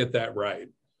got to get that right.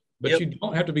 But you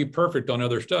don't have to be perfect on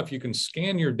other stuff. You can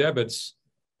scan your debits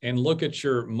and look at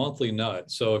your monthly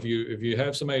nut. So if you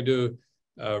have somebody do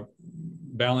a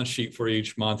balance sheet for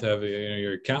each month, have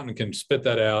your accountant can spit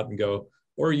that out and go,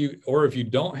 or if you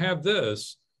don't have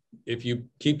this, if you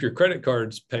keep your credit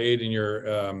cards paid and your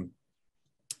and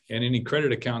any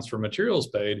credit accounts for materials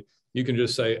paid, you can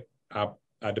just say, I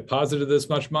deposited this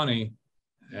much money,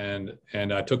 and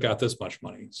I took out this much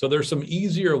money. So there's some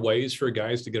easier ways for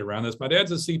guys to get around this. My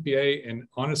dad's a CPA, and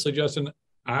honestly, Justin,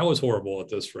 I was horrible at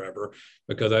this forever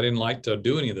because I didn't like to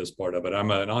do any of this part of it.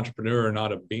 I'm an entrepreneur,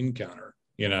 not a bean counter,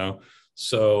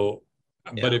 So,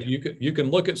 but if you can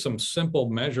look at some simple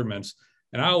measurements,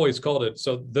 and I always called it.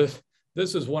 So this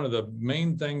is one of the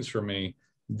main things for me.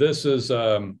 This is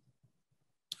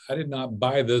I did not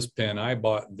buy this pen. I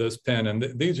bought this pen,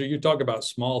 and these are, you talk about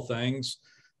small things.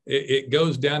 It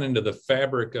goes down into the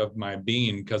fabric of my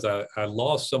being because I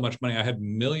lost so much money. I had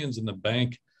millions in the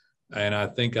bank, and I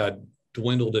think I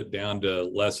dwindled it down to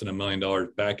less than $1 million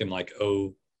back in like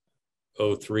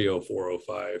 03, 04,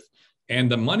 05.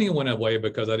 And the money went away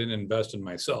because I didn't invest in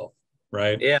myself,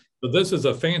 right? Yeah. So this is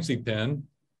a fancy pen.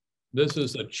 This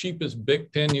is the cheapest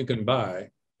big pen you can buy.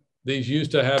 These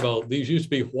used to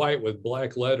be white with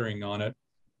black lettering on it,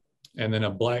 and then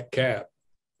a black cap.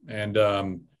 And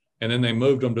then they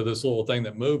moved them to this little thing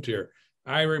that moved here.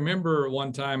 I remember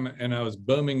one time, and I was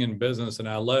booming in business, and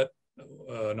I let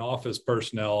an office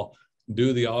personnel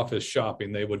do the office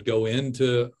shopping. They would go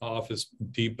into Office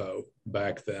Depot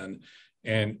back then,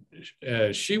 and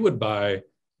she would buy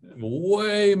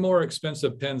way more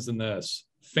expensive pens than this.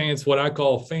 What I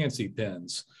call fancy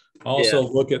pens. Also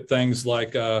look at things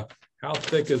like how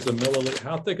thick is a milliliter?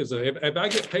 How thick is it? If I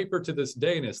get paper to this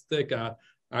day and it's thick,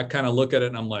 I kind of look at it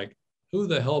and I'm like, who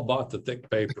the hell bought the thick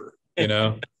paper? You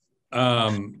know?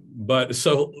 But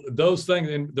so those things,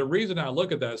 and the reason I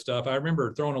look at that stuff, I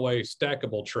remember throwing away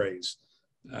stackable trays.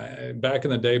 Back in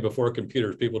the day before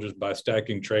computers, people just buy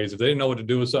stacking trays. If they didn't know what to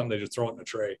do with something, they just throw it in a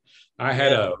tray. I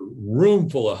had a room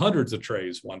full of hundreds of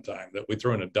trays one time that we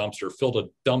threw in a dumpster, filled a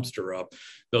dumpster up.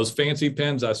 Those fancy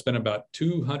pens, I spent about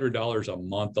 $200 a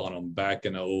month on them back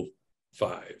in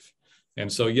 2005.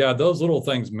 And so, yeah, those little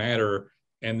things matter.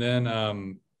 And then,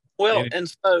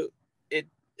 so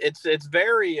it's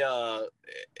very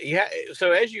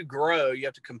so as you grow, you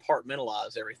have to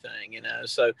compartmentalize everything, you know.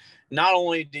 So not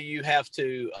only do you have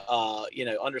to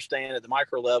understand at the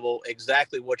micro level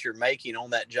exactly what you're making on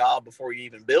that job before you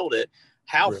even build it,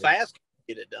 how fast can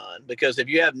you get it done? Because if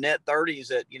you have net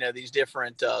 30s at these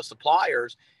different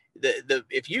suppliers,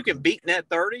 if you can beat net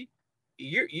 30,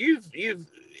 you've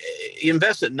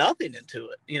invested nothing into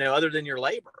it, other than your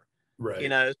labor.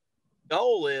 Right.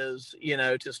 Goal is,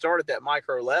 to start at that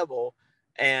micro level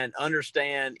and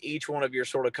understand each one of your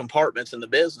sort of compartments in the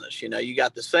business. You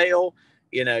got the sale,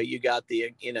 you got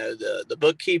the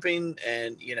bookkeeping,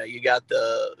 and, you got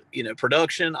the,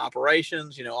 production,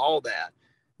 operations, all that.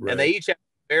 Right. And they each have to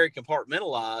be very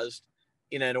compartmentalized,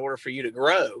 in order for you to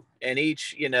grow. And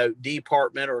each,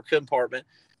 department or compartment,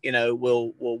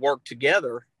 will work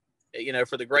together,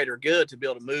 for the greater good, to be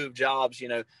able to move jobs,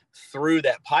 through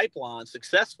that pipeline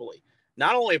successfully.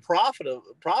 Not only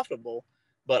profitable,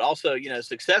 but also,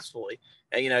 successfully,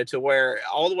 to where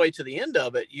all the way to the end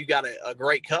of it, you got a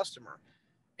great customer,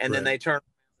 and then they turn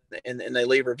and they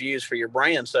leave reviews for your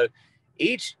brand. So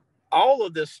all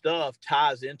of this stuff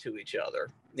ties into each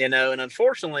other, and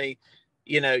unfortunately,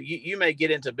 you may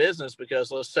get into business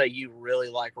because, let's say, you really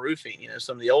like roofing.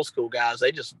 Some of the old school guys,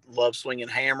 they just love swinging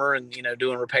hammer and,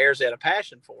 doing repairs. They had a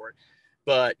passion for it.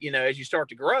 But, as you start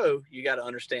to grow, you got to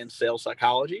understand sales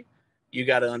psychology. You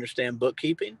got to understand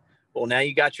bookkeeping. Well, now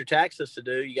you got your taxes to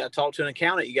do. You got to talk to an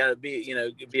accountant. You got to be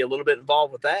a little bit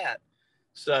involved with that.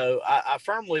 So I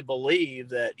firmly believe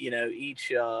that,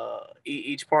 each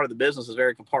part of the business is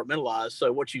very compartmentalized.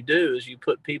 So what you do is you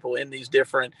put people in these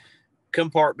different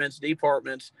compartments,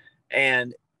 departments,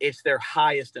 and it's their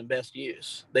highest and best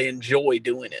use. They enjoy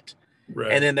doing it.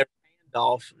 Right. And then they're hand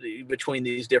off between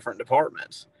these different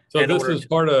departments. So this is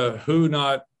part of who,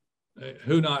 not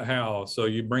how. So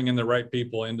you bring in the right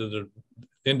people into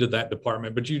that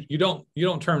department, but you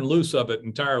don't turn loose of it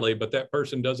entirely, but that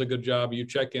person does a good job. You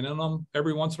check in on them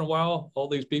every once in a while, all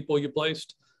these people you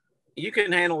placed. You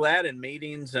can handle that in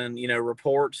meetings and,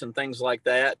 reports and things like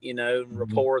that,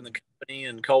 rapport in the company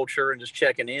and culture, and just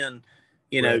checking in,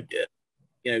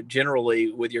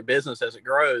 generally with your business as it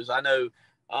grows. I know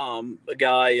a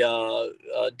guy,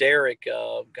 Derek,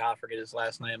 I forget his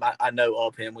last name. I know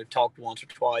of him. We've talked once or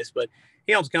twice, but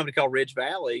he owns a company called Ridge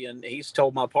Valley, and he's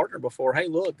told my partner before, hey,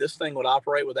 look, this thing would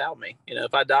operate without me.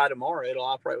 If I die tomorrow, it'll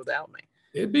operate without me.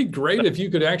 It'd be great if you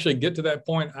could actually get to that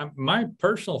point. My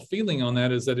personal feeling on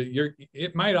that is that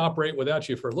it might operate without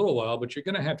you for a little while, but you're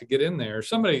going to have to get in there.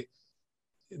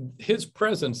 His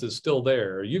presence is still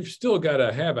there. You've still got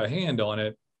to have a hand on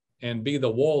it and be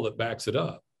the wall that backs it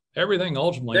up. Everything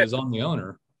ultimately is on the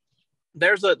owner.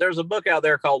 There's a book out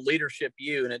there called Leadership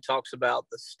U, and it talks about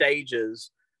the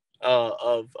stages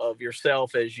of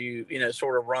yourself as you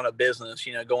sort of run a business,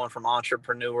 going from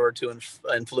entrepreneur to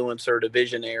influencer to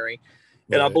visionary.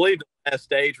 Right. And I believe that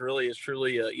stage really is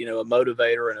truly a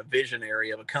motivator and a visionary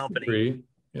of a company. Agreed.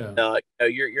 Yeah.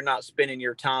 You're not spending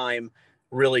your time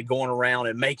really going around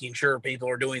and making sure people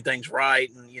are doing things right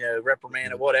and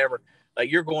reprimand or whatever.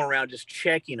 You're going around just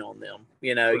checking on them.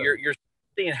 Right. You're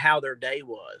seeing how their day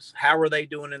was. How are they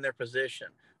doing in their position?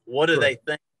 What do they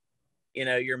think?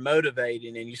 You're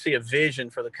motivating, and you see a vision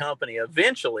for the company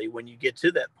eventually when you get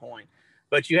to that point.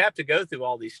 But you have to go through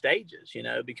all these stages,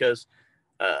 because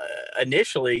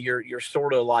initially you're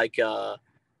sort of like ADD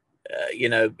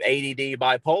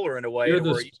bipolar in a way.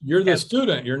 You're the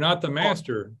student. You're not the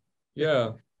master.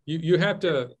 Yeah. You have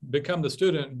to become the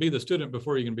student, be the student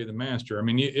before you can be the master. I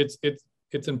mean,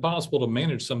 it's impossible to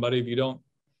manage somebody if you don't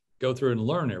go through and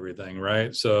learn everything,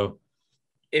 right? So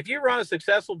if you run a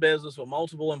successful business with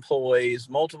multiple employees,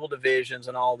 multiple divisions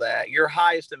and all that, your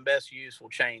highest and best use will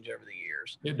change over the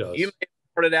years. It does. You may have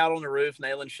started out on the roof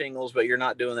nailing shingles, but you're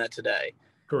not doing that today.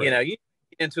 Correct. You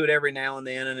into it every now and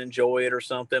then and enjoy it or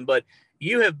something. But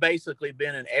you have basically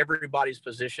been in everybody's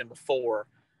position before.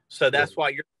 So that's why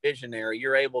you're visionary.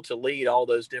 You're able to lead all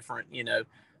those different,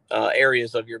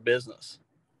 areas of your business.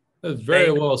 That's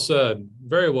very well said.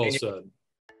 Very well said.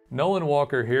 Nolan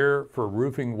Walker here for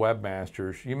Roofing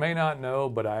Webmasters. You may not know,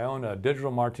 but I own a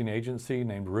digital marketing agency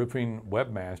named Roofing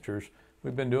Webmasters.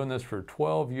 We've been doing this for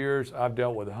 12 years. I've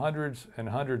dealt with hundreds and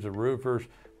hundreds of roofers.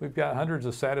 We've got hundreds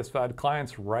of satisfied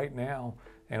clients right now,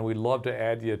 and we'd love to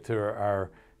add you to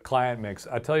our client mix.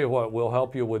 I tell you what, we'll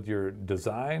help you with your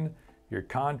design, your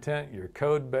content, your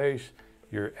code base,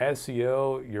 your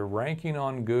SEO, your ranking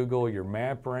on Google, your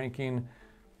map ranking,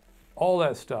 all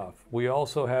that stuff. We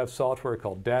also have software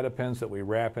called DataPens that we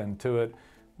wrap into it.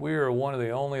 We are one of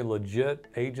the only legit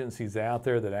agencies out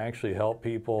there that actually help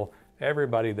people.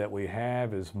 Everybody that we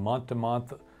have is month to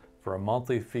month for a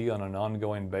monthly fee on an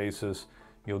ongoing basis.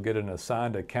 You'll get an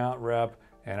assigned account rep,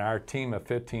 and our team of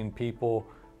 15 people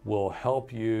will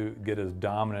help you get as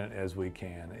dominant as we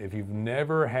can. If you've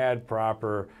never had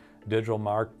proper digital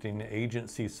marketing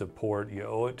agency support, you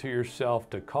owe it to yourself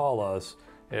to call us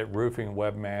at Roofing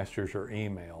Webmasters or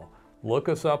email. Look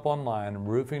us up online,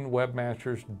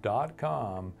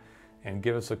 roofingwebmasters.com, and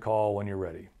give us a call when you're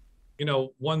ready.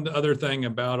 One other thing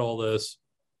about all this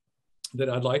that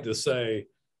I'd like to say,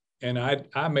 and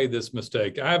I made this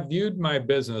mistake. I viewed my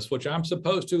business, which I'm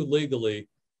supposed to legally,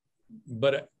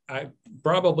 but I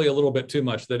probably a little bit too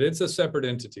much, that it's a separate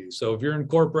entity. So if you're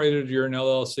incorporated, you're an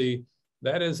LLC,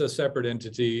 that is a separate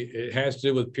entity. It has to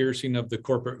do with piercing of the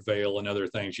corporate veil and other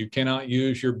things. You cannot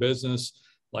use your business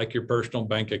like your personal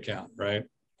bank account, right?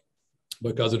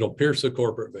 Because it'll pierce the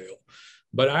corporate veil.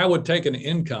 But I would take an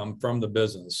income from the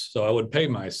business, so I would pay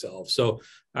myself. So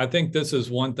I think this is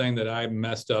one thing that I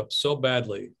messed up so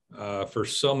badly for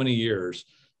so many years.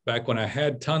 Back when I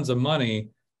had tons of money,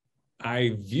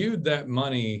 I viewed that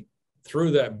money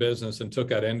through that business and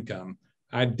took out income.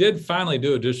 I did finally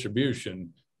do a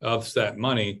distribution of that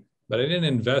money, but I didn't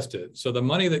invest it. So the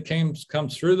money that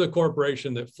comes through the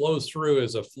corporation that flows through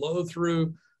is a flow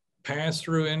through, pass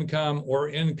through income or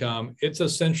income. It's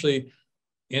essentially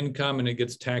income, and it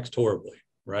gets taxed horribly,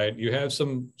 right? You have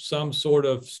some sort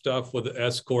of stuff with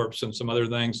S corps and some other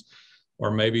things,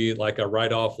 or maybe like a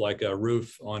write-off, like a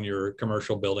roof on your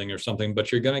commercial building or something,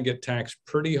 but you're going to get taxed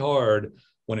pretty hard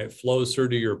when it flows through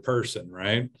to your person,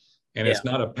 right? And it's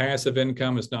not a passive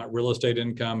income. It's not real estate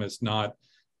income. It's not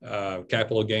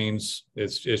capital gains.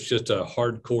 It's just a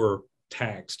hardcore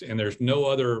taxed, and there's no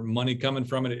other money coming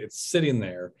from it. It's sitting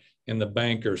there in the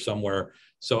bank or somewhere.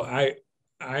 So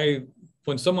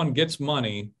when someone gets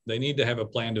money, they need to have a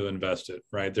plan to invest it,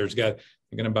 right? You're going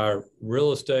to buy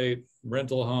real estate,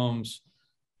 rental homes,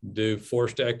 do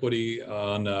forced equity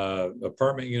on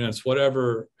apartment units,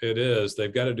 whatever it is,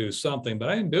 they've got to do something, but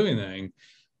I didn't do anything.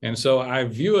 And so I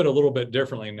view it a little bit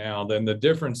differently now. Then the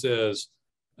difference is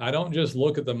I don't just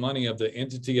look at the money of the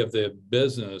entity of the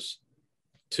business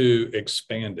to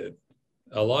expand it.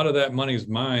 A lot of that money is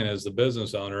mine as the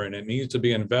business owner, and it needs to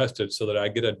be invested so that I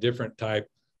get a different type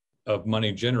of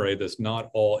money generated that's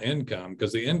not all income,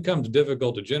 because the income is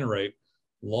difficult to generate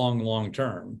long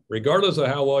term. Regardless of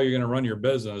how well you're going to run your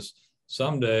business,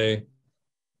 someday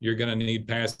you're going to need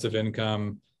passive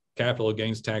income, capital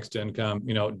gains taxed income,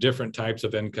 different types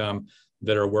of income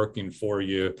that are working for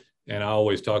you. And I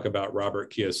always talk about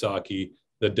Robert Kiyosaki,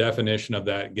 the definition of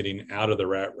that, getting out of the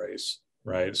rat race,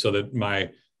 right? So that my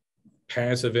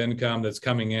passive income that's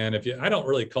coming in, I don't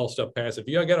really call stuff passive.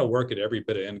 You got to work at every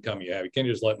bit of income you have. You can't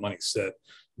just let money sit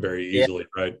very easily,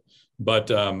 right? But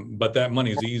that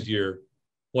money is easier.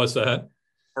 What's that?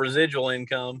 Residual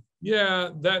income. Yeah,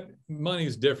 that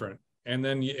money's different, and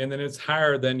then it's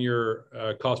higher than your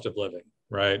cost of living,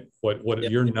 right? What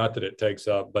your nut that it takes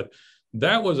up. But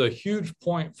that was a huge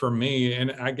point for me,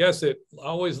 and I guess I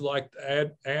always like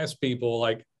to ask people,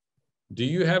 like, do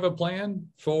you have a plan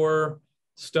for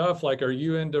stuff? Like, are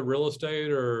you into real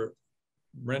estate or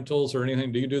rentals or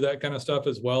anything? Do you do that kind of stuff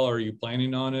as well? Or are you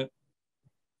planning on it?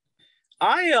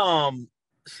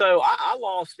 So I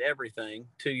lost everything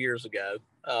 2 years ago.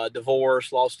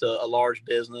 Divorce, lost a large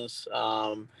business.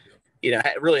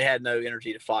 Really had no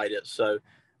energy to fight it. So,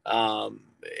 right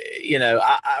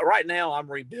now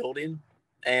I'm rebuilding,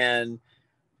 and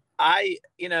I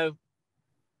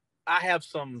have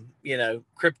some,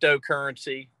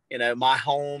 cryptocurrency. My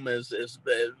home is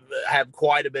I have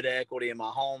quite a bit of equity in my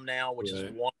home now, which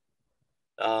is one.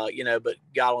 But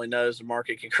God only knows the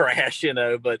market can crash.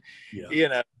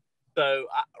 So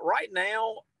right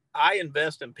now I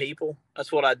invest in people. That's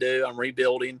what I do. I'm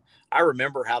rebuilding. I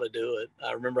remember how to do it.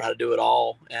 I remember how to do it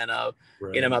all. And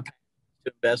my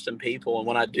to invest in people. And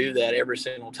when I do that every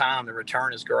single time, the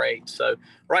return is great. So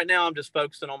right now I'm just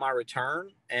focusing on my return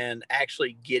and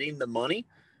actually getting the money,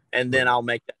 and then I'll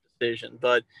make that decision.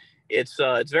 But it's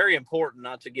very important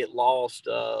not to get lost,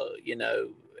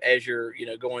 as you're,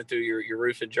 going through your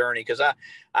roofing journey. Cause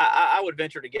I would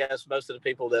venture to guess most of the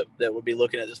people that would be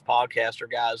looking at this podcast are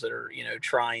guys that are,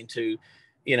 trying to,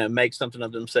 make something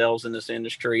of themselves in this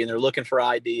industry, and they're looking for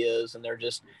ideas, and they're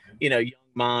just, young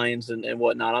minds and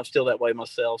whatnot. I'm still that way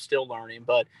myself, still learning,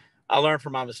 but I learn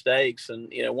from my mistakes.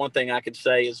 And, one thing I could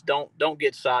say is don't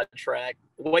get sidetracked.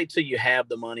 Wait till you have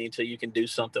the money until you can do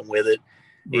something with it,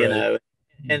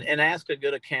 and ask a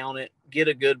good accountant, get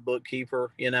a good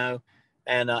bookkeeper,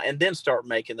 and then start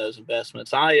making those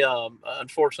investments. I,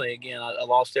 unfortunately, again, I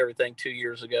lost everything 2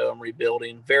 years ago. I'm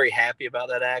rebuilding. Very happy about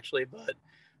that, actually, but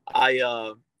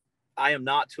I am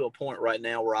not to a point right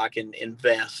now where I can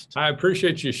invest. I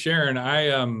appreciate you sharing.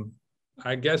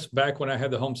 I guess back when I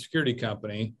had the home security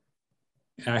company,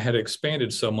 I had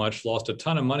expanded so much, lost a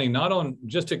ton of money, not on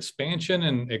just expansion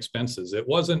and expenses. It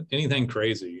wasn't anything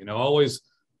crazy. I always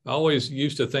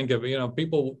used to think of,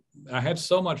 people, I had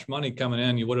so much money coming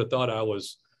in, you would have thought I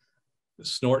was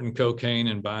snorting cocaine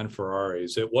and buying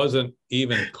Ferraris. It wasn't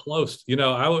even close.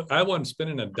 I wasn't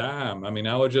spending a dime. I mean,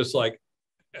 I was just like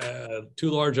too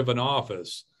large of an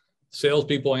office,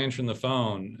 salespeople answering the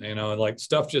phone, like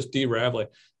stuff just deraveling.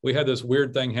 We had this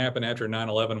weird thing happen after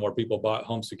 9/11 where people bought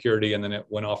home security and then it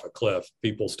went off a cliff.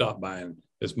 People stopped buying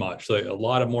as much. So a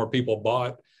lot of more people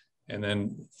bought, and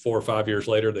then 4 or 5 years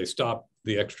later, they stopped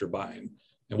the extra buying,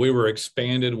 and we were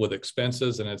expanded with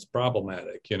expenses, and it's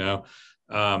problematic, so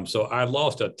I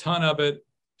lost a ton of it,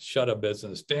 shut a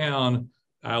business down.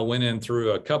 I went in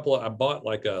through I bought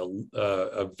like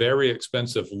a very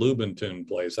expensive lube and tune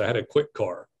place. I had a quick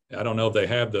car. I don't know if they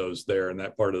have those there in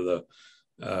that part of the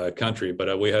country, but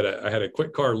I had a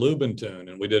quick car lube and tune,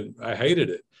 and I hated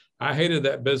it. I hated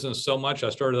that business so much. I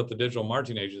started up the digital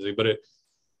marketing agency, but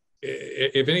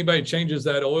if anybody changes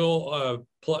that oil,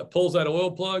 pulls that oil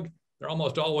plug, they're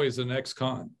almost always an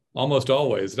ex-con, almost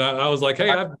always. And I was like, hey,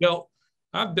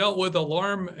 I've dealt with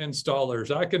alarm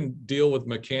installers. I can deal with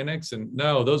mechanics, and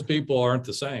no, those people aren't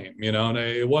the same, and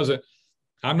it wasn't,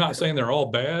 I'm not saying they're all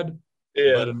bad,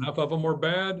 but enough of them were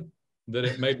bad that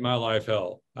it made my life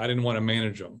hell. I didn't want to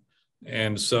manage them.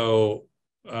 And so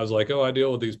I was like, oh, I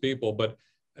deal with these people, but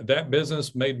that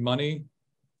business made money.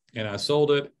 And I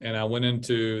sold it, and I went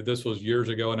into, this was years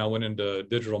ago, and I went into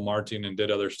digital marketing and did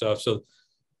other stuff. So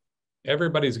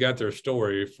everybody's got their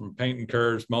story, from painting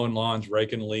curves, mowing lawns,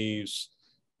 raking leaves,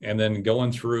 and then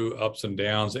going through ups and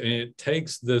downs. And it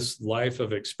takes this life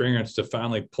of experience to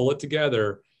finally pull it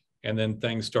together, and then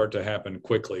things start to happen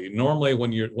quickly. Normally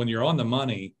when you're on the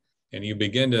money and you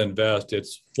begin to invest,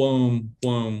 it's boom,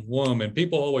 boom, boom. And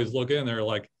people always look in there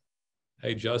like,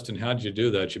 hey, Justin, how'd you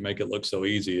do that? You make it look so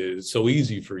easy. It's so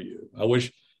easy for you. I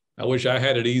wish I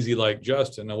had it easy like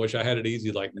Justin. I wish I had it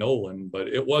easy like Nolan, but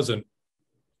it wasn't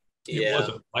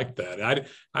like that.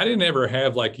 I didn't ever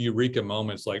have like eureka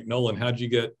moments like, Nolan, how'd you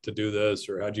get to do this?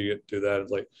 Or how'd you get to do that?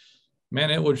 It's like,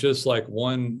 man, it was just like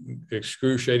one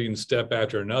excruciating step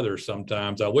after another.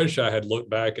 Sometimes I wish I had looked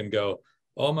back and go,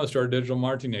 almost our digital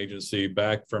marketing agency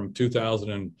back from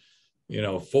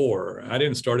 2004. I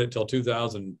didn't start it till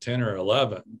 2010 or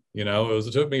 11.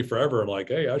 It took me forever. I'm like,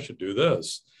 hey, I should do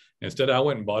this. Instead, I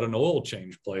went and bought an oil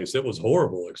change place. It was a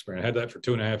horrible experience. I had that for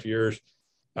 2.5 years.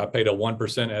 I paid a 1%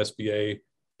 SBA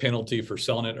penalty for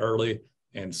selling it early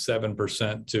and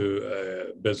 7% to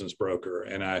a business broker.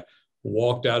 And I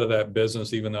walked out of that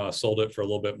business, even though I sold it for a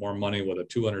little bit more money, with a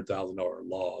 $200,000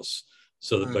 loss.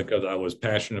 So that because I was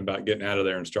passionate about getting out of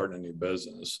there and starting a new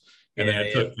business. And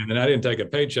then I didn't take a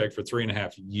paycheck for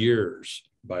 3.5 years,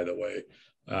 by the way,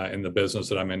 in the business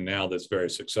that I'm in now that's very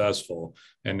successful.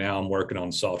 And now I'm working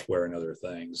on software and other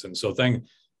things. And so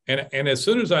and as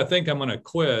soon as I think I'm going to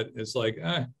quit, it's like,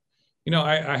 I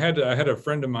had a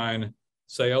friend of mine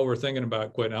say, oh, we're thinking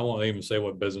about quitting. I won't even say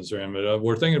what business they're in, but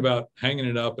we're thinking about hanging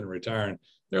it up and retiring.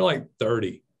 They're like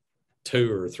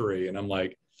 32 or 3. And I'm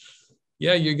like,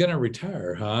 yeah, you're going to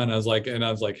retire, huh? And I was like,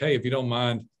 hey, if you don't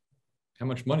mind, how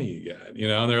much money you got?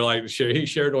 And they're like, he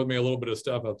shared with me a little bit of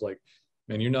stuff. I was like,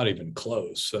 man, you're not even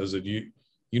close. I said, you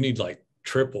need like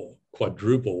triple,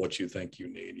 quadruple what you think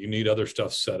you need. You need other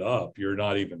stuff set up. You're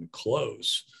not even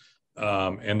close.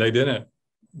 And they didn't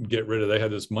get rid of, they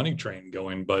had this money train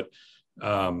going. But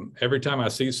every time I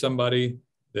see somebody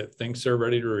that thinks they're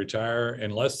ready to retire,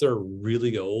 unless they're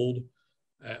really old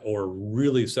or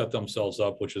really set themselves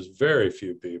up, which is very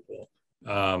few people,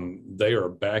 they are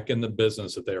back in the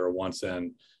business that they were once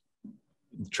in,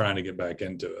 trying to get back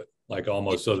into it. like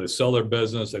almost so they sell their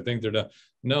business. They think they're done.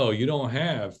 No, you don't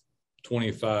have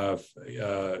 25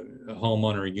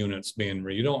 homeowner units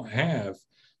you don't have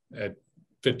at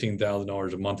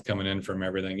 $15,000 a month coming in from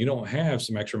everything. You don't have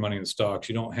some extra money in stocks.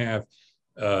 You don't have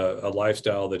a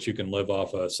lifestyle that you can live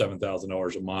off of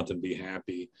 $7,000 a month and be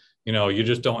happy. You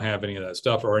just don't have any of that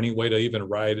stuff or any way to even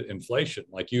ride inflation.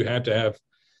 Like you have to have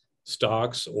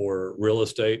stocks or real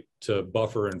estate to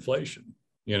buffer inflation,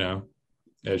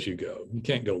 as you go. You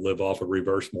can't go live off a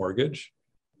reverse mortgage.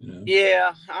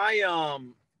 Yeah,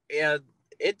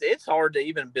 it's hard to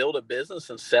even build a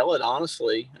business and sell it,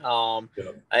 honestly.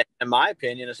 In my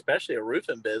opinion, especially a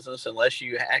roofing business, unless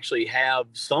you actually have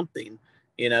something,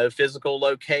 physical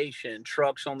location,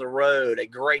 trucks on the road, a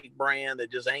great brand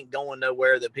that just ain't going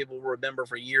nowhere that people will remember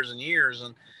for years and years.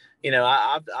 And,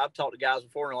 I've talked to guys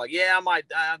before and like, yeah,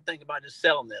 I'm thinking about just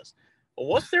selling this. Well,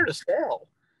 what's there to sell?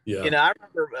 Yeah. I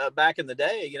remember back in the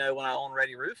day, when I owned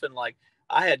Ready Roofing, like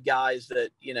I had guys that,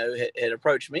 had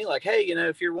approached me like, hey,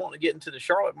 if you're wanting to get into the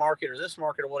Charlotte market or this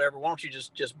market or whatever, why don't you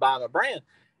just buy my brand?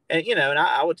 And, and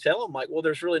I would tell them like, well,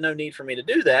 there's really no need for me to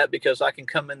do that because I can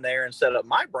come in there and set up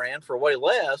my brand for way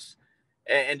less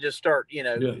and just start, getting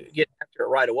after it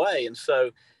right away. And so,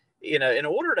 in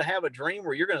order to have a dream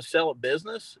where you're going to sell a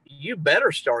business, you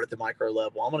better start at the micro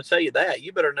level. I'm going to tell you that.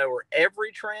 You better know where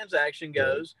every transaction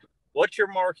goes, what your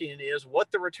marketing is,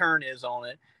 what the return is on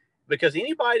it. Because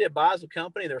anybody that buys a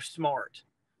company, they're smart,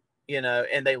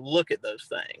 and they look at those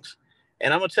things.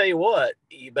 And I'm going to tell you what,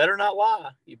 you better not lie.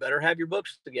 You better have your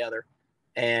books together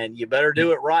and you better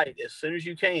do it right as soon as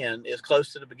you can, as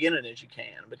close to the beginning as you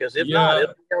can. Because if not,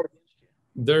 it'll be held against you.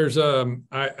 There's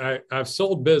I've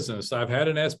sold business. I've had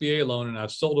an SBA loan and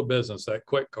I've sold a business, that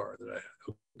quick car that I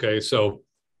had. Okay. So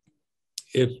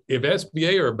if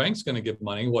SBA or a bank's going to give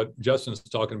money, what Justin's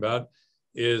talking about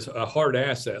is a hard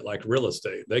asset like real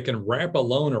estate. They can wrap a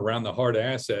loan around the hard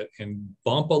asset and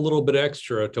bump a little bit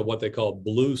extra to what they call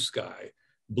blue sky.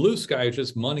 Blue sky is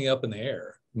just money up in the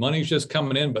air. Money's just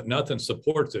coming in, but nothing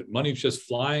supports it. Money's just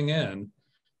flying in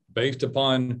based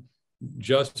upon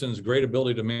Justin's great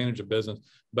ability to manage a business.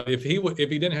 But if he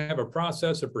didn't have a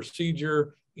process, a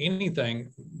procedure,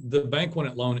 anything, the bank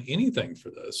wouldn't loan anything for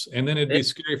this. And then it'd be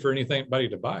scary for anybody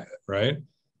to buy it, right?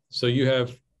 So you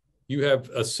have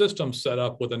a system set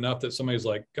up with enough that somebody's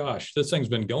like, gosh, this thing's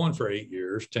been going for 8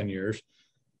 years, 10 years.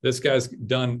 This guy's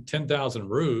done 10,000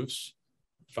 roofs,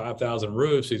 5,000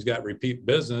 roofs. He's got repeat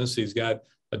business. He's got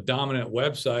a dominant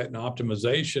website and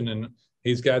optimization. And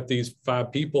he's got these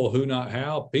 5 people who not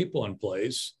how people in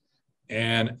place.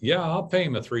 And yeah, I'll pay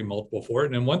him a 3 multiple for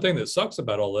it. And one thing that sucks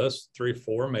about all this, 3,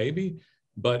 4 maybe,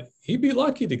 but he'd be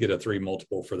lucky to get a 3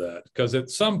 multiple for that. Because at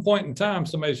some point in time,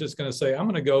 somebody's just going to say, I'm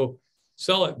going to go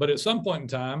sell it. But at some point in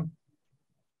time,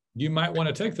 you might want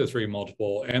to take the 3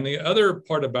 multiple. And the other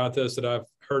part about this that I've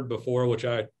heard before, which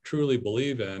I truly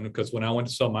believe in, because when I went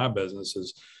to sell my business,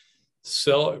 is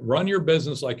run your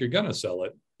business like you're going to sell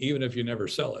it, even if you never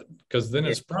sell it, because then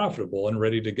it's profitable and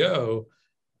ready to go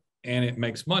and it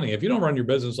makes money. If you don't run your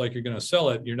business like you're going to sell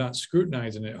it, you're not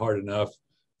scrutinizing it hard enough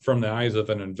from the eyes of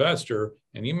an investor,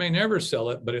 and you may never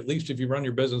sell it, but at least if you run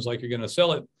your business like you're going to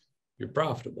sell it, you're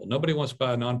profitable. Nobody wants to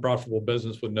buy a non-profitable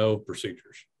business with no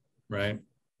procedures, right?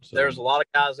 So, there's a lot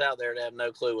of guys out there that have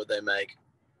no clue what they make.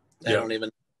 They don't even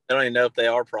know if they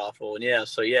are profitable. And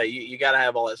you got to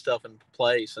have all that stuff in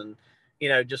place. And,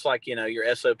 just like,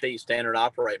 your SOP, standard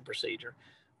operating procedure,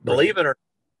 believe it or not,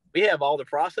 we have all the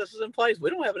processes in place. We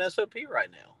don't have an SOP right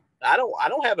now. I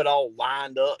don't have it all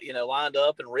lined up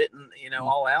and written,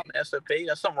 all out in SOP.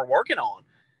 That's something we're working on.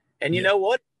 And you know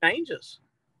what? It changes.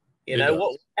 What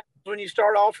happens when you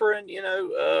start offering,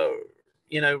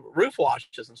 roof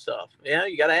washes and stuff.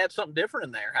 You got to add something different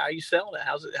in there. How are you selling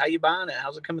it? How you buying it?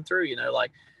 How's it coming through?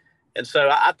 And so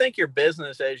I think your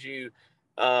business, as you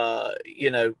go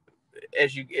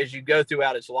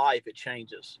throughout its life, it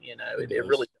changes. It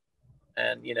really.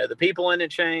 And the people in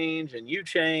it change, and you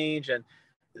change, and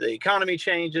the economy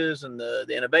changes, and the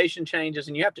innovation changes,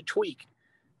 and you have to tweak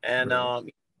and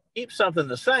keep something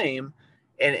the same.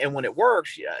 And when it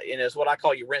works, it's what I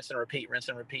call you rinse and repeat.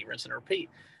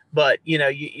 But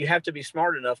you have to be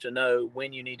smart enough to know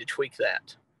when you need to tweak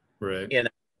that. Right.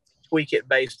 Tweak it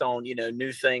based on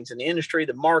new things in the industry,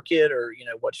 the market, or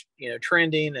what's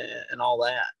trending and all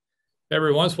that.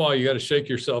 Every once in a while, you got to shake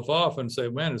yourself off and say,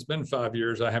 man, it's been 5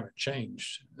 years. I haven't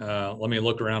changed. Let me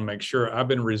look around, make sure. I've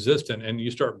been resistant. And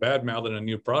you start bad mouthing a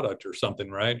new product or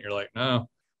something, right? And you're like, no,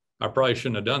 I probably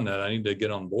shouldn't have done that. I need to get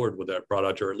on board with that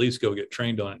product, or at least go get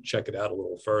trained on it and check it out a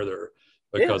little further,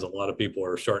 because a lot of people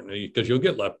are starting to, because you'll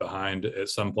get left behind at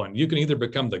some point. You can either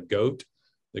become the GOAT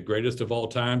the greatest of all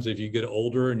times if you get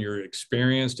older and you're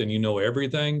experienced and you know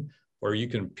everything, or you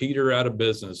can peter out of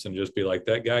business and just be like,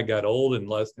 that guy got old and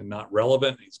less and not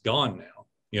relevant. He's gone now,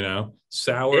 you know,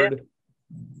 soured,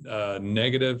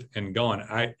 negative and gone.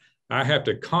 I have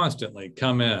to constantly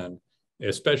come in,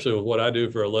 especially with what I do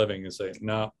for a living, and say,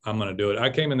 no, I'm going to do it. I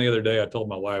came in the other day. I told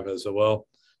my wife, I said, well,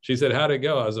 she said, how'd it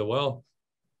go? I said, well,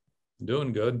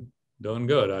 doing good.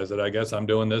 I said, I guess I'm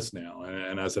doing this now.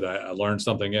 And I said, I learned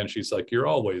something. And she's like, you're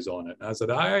always on it. And I said,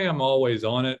 I am always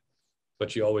on it,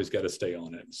 but you always got to stay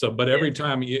on it. So, but every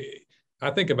time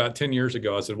I think about 10 years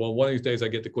ago, I said, well, one of these days I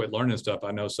get to quit learning stuff.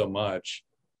 I know so much,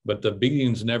 but the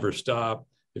beatings never stop.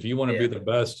 If you want to be the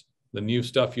best, the new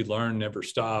stuff you learn never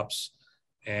stops.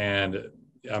 And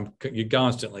you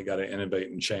constantly got to innovate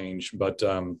and change. But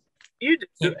you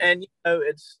do, and you know,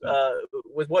 it's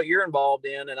with what you're involved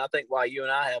in, and I think why you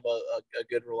and I have a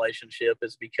good relationship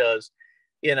is because,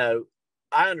 you know,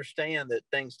 I understand that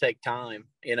things take time.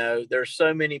 You know, there's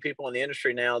so many people in the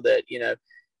industry now that, you know,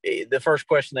 the first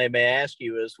question they may ask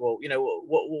you is, well, you know,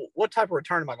 what type of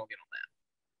return am I going to get on that?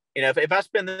 You know, if I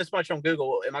spend this much on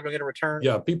Google, am I going to get a return?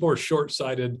 Yeah, people are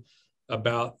short-sighted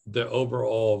about the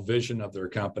overall vision of their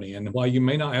company. And while you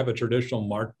may not have a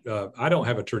traditional I don't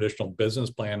have a traditional business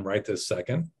plan right this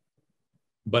second,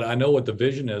 but I know what the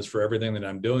vision is for everything that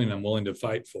I'm doing. I'm willing to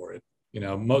fight for it. You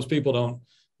know, most people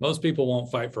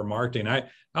won't fight for marketing. I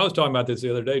was talking about this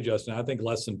the other day, Justin. I think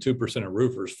less than 2% of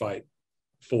roofers fight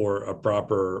for a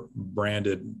proper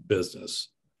branded business.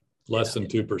 Less than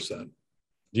 2%.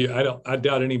 I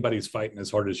doubt anybody's fighting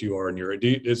as hard as you are in your,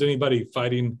 is anybody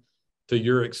fighting to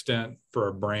your extent for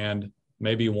a brand?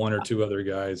 Maybe one or two other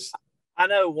guys. I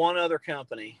know one other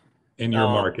company in your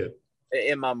market.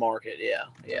 In my market,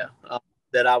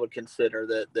 that I would consider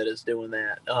that is doing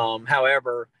that.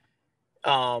 However,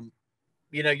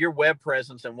 you know, your web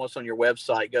presence and what's on your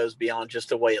website goes beyond just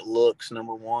the way it looks.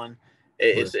 Number one,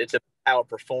 it's about how it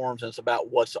performs, and it's about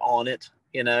what's on it.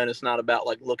 You know, and it's not about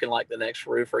like looking like the next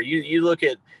roofer. You look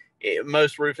at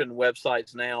most roofing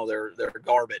websites now, they're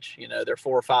garbage. You know, they're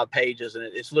 4 or 5 pages, and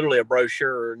it's literally a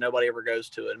brochure. Nobody ever goes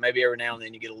to it. And maybe every now and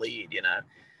then you get a lead, you know.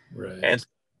 Right. And,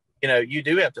 you know, you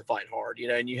do have to fight hard, you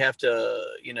know, and you have to,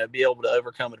 you know, be able to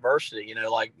overcome adversity, you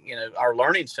know, like, you know, our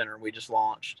learning center we just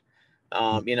launched.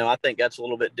 You know, I think that's a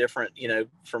little bit different, you know,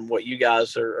 from what you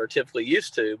guys are typically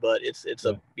used to, but it's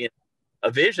a, you know, a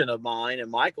vision of mine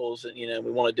and Michael's, and, you know, we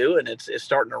want to do it, and it's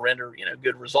starting to render, you know,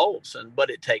 good results, but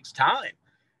it takes time.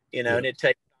 You know, and it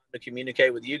takes time to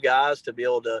communicate with you guys to be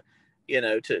able to, you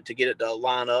know, to get it to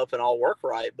line up and all work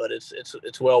right. But it's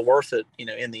well worth it, you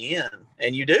know, in the end.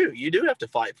 And you do have to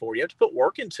fight for it. You have to put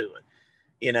work into it.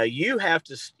 You know, you have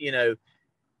to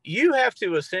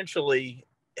essentially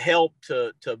help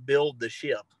to build the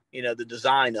ship, you know, the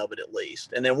design of it at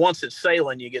least. And then once it's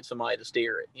sailing, you get somebody to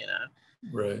steer it, you know.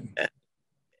 Right.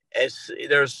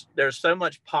 There's so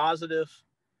much positive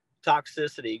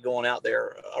toxicity going out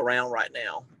there around right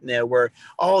now, you know, where,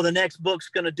 oh, the next book's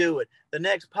going to do it. The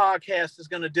next podcast is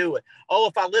going to do it. Oh,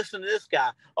 if I listen to this guy,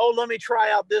 oh, let me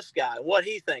try out this guy, what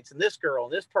he thinks, and this girl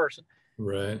and this person.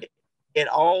 Right. It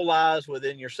all lies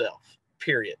within yourself,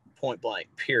 period, point blank,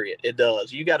 period. It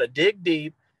does. You got to dig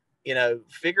deep, you know,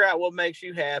 figure out what makes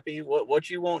you happy, what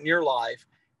you want in your life,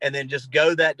 and then just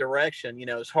go that direction, you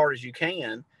know, as hard as you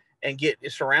can. And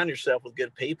surround yourself with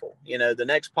good people. You know, the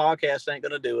next podcast ain't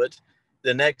going to do it.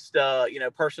 The next, you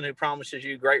know, person who promises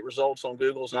you great results on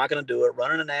Google is not going to do it.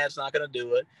 Running an ad's not going to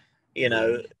do it. You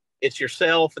know, it's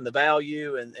yourself and the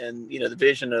value and you know, the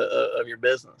vision of your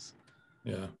business.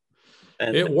 Yeah.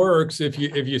 And it works if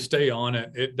you stay on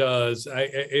it. It does.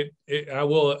 I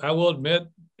will admit,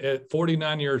 at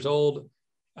 49 years old,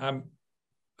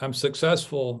 I'm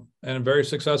successful, and I'm very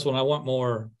successful, and I want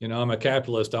more. You know, I'm a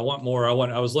capitalist. I want more.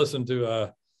 I was listening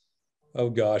to, oh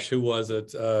gosh, who was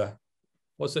it?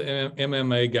 What's the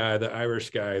MMA guy, the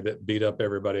Irish guy that beat up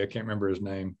everybody? I can't remember his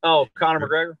name. Oh, Conor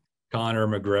McGregor. Conor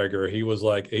McGregor.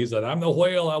 He said, I'm the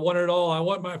whale. I want it all. I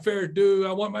want my fair due.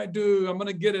 I want my due. I'm going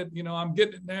to get it. You know, I'm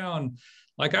getting it now. And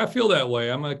like, I feel that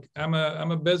way. I'm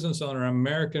a business owner. I'm an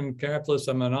American capitalist.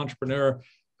 I'm an entrepreneur.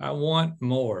 I want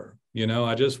more. You know,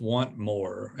 I just want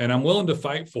more, and I'm willing to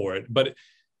fight for it. But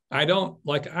I don't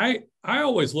like, I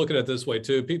always look at it this way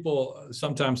too. People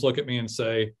sometimes look at me and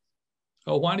say,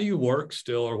 oh, why do you work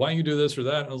still? Or why do you do this or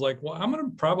that? And I was like, well, I'm going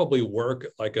to probably work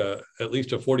like at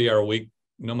least a 40-hour week,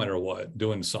 no matter what,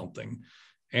 doing something.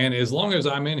 And as long as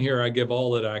I'm in here, I give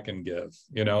all that I can give.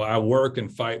 You know, I work and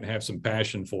fight and have some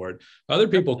passion for it. Other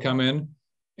people come in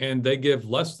and they give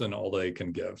less than all they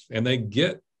can give, and they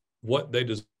get what they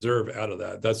deserve out of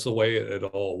that. That's the way it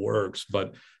all works.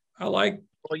 But I like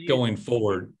going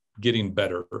forward, getting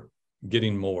better,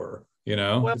 getting more, you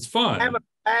know, Well, it's fun. have a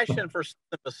passion for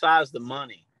something besides the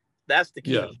money. That's the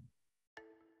key. Yeah.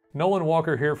 Nolan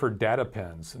Walker here for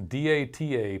DataPens,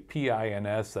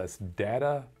 DATAPINS, that's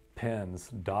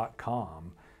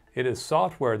datapens.com. It is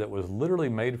software that was literally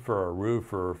made for a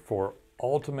roofer for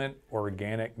ultimate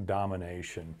organic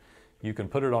domination. You can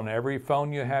put it on every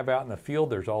phone you have out in the field.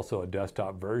 There's also a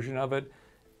desktop version of it.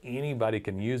 Anybody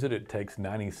can use it. It takes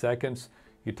 90 seconds.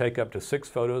 You take up to 6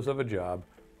 photos of a job,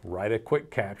 write a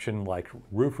quick caption like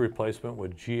roof replacement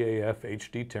with GAF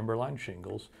HD Timberline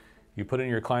shingles. You put in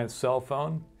your client's cell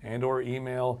phone and or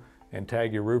email and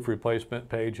tag your roof replacement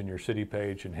page and your city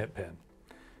page and hit pin.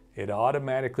 It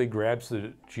automatically grabs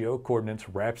the geo coordinates,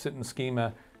 wraps it in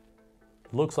schema,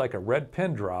 looks like a red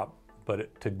pin drop,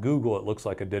 but to Google it looks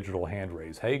like a digital hand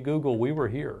raise. Hey Google, we were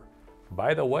here.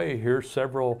 By the way, here's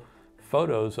several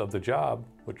photos of the job,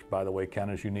 which by the way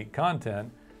count as unique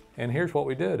content, and here's what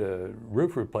we did, a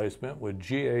roof replacement with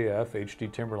GAF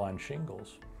HD Timberline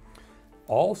shingles.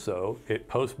 Also, it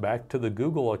posts back to the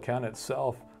Google account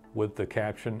itself with the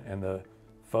caption and the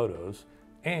photos,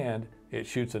 and it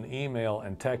shoots an email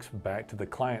and text back to the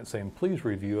client saying, please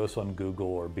review us on Google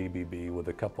or BBB with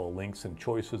a couple of links and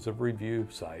choices of review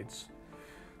sites.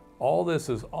 All this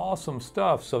is awesome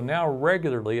stuff. So now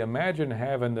regularly, imagine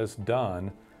having this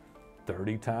done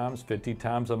 30 times, 50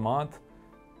 times a month,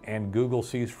 and Google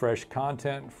sees fresh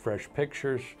content, fresh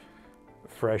pictures,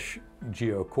 fresh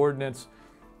geo coordinates.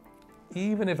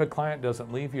 Even if a client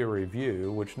doesn't leave you a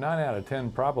review, which 9 out of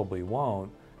 10 probably won't,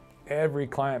 every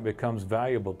client becomes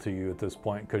valuable to you at this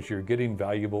point because you're getting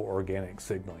valuable organic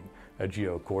signaling. A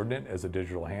geo coordinate as a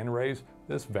digital hand raise,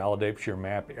 this validates your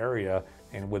map area,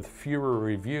 and with fewer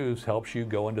reviews helps you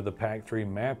go into the PAC3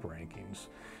 map rankings.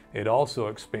 It also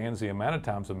expands the amount of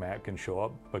times a map can show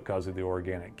up because of the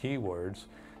organic keywords,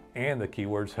 and the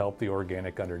keywords help the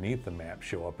organic underneath the map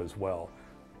show up as well.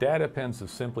 DataPens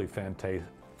is simply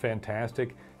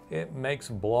fantastic. It makes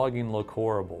blogging look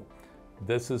horrible.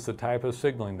 This is the type of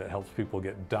signaling that helps people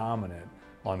get dominant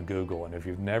on Google. And if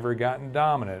you've never gotten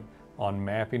dominant on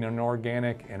mapping and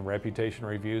organic and reputation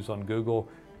reviews on Google,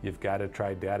 you've got to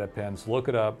try DataPens. Look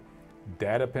it up,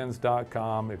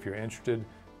 datapens.com. If you're interested,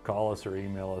 call us or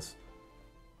email us.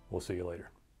 We'll see you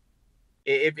later.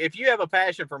 If you have a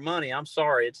passion for money, I'm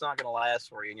sorry, it's not going to last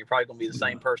for you. And you're probably going to be the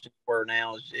same person you were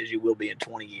now as you will be in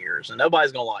 20 years. And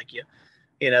nobody's going to like you,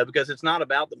 because it's not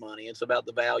about the money. It's about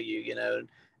the value,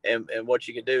 and what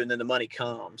you can do. And then the money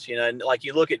comes, and like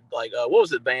you look at what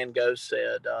was it Van Gogh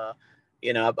said, I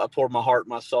poured my heart and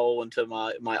my soul into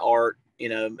my art,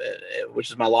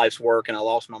 which is my life's work. And I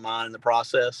lost my mind in the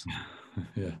process.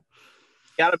 Yeah. You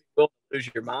got to be willing to lose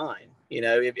your mind.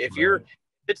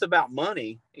 If it's about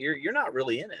money, you're not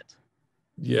really in it.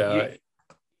 Yeah.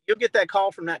 You'll get that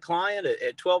call from that client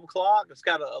at 12 o'clock. It's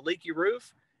got a leaky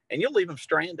roof, and you'll leave them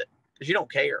stranded because you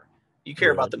don't care. You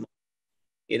care about the money.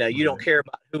 You don't care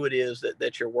about who it is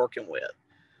that you're working with.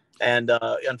 And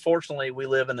unfortunately, we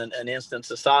live in an instant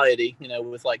society,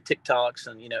 with like TikToks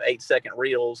and 8-second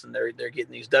reels, and they're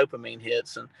getting these dopamine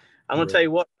hits. And I'm going to tell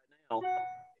you what, right now, you can't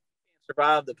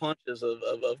survive the punches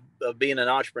of being in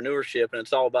entrepreneurship, and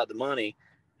it's all about the money.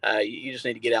 You just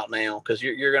need to get out now, because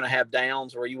you're going to have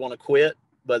downs where you want to quit.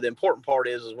 But the important part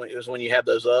is when you have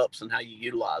those ups and how you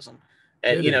utilize them,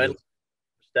 and and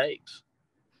mistakes.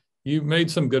 You made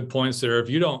some good points there. If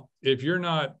you don't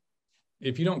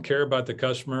care about the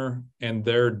customer and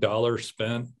their dollar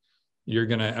spent, you're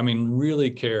gonna, really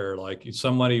care. Like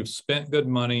somebody who spent good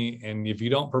money, and if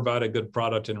you don't provide a good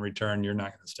product in return, you're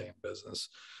not going to stay in business.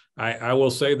 I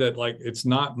will say that it's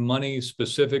not money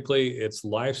specifically, it's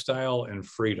lifestyle and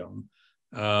freedom.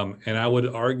 And I would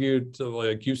argue,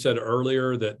 like you said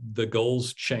earlier, that the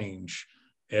goals change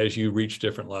as you reach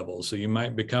different levels. So you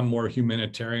might become more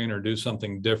humanitarian or do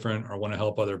something different or want to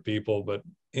help other people. But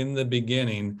in the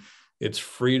beginning, it's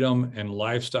freedom and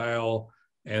lifestyle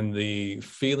and the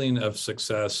feeling of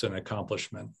success and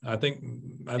accomplishment. I think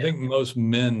most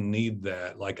men need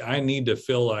that. Like, I need to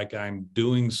feel like I'm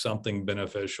doing something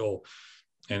beneficial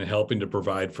and helping to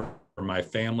provide for my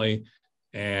family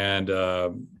and,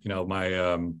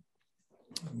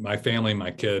 my family,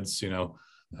 my kids,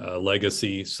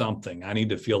 legacy, something. I need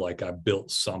to feel like I built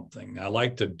something. I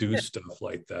like to do stuff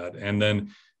like that.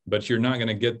 But you're not going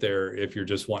to get there if you're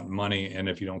just wanting money and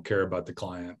if you don't care about the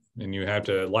client. And you have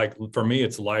to, for me,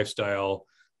 it's lifestyle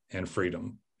and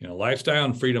freedom. Lifestyle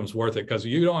and freedom's worth it, because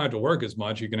you don't have to work as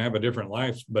much. You can have a different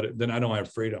life, but then I don't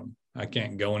have freedom. I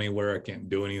can't go anywhere. I can't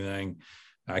do anything.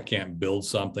 I can't build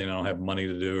something. I don't have money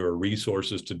to do or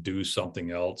resources to do something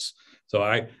else. So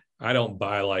I don't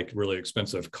buy really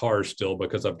expensive cars still,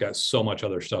 because I've got so much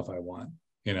other stuff I want.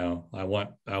 You know, I want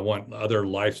other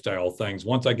lifestyle things.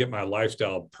 Once I get my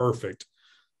lifestyle perfect,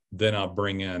 then I'll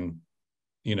bring in,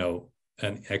 you know,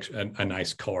 a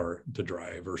nice car to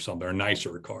drive or something, or a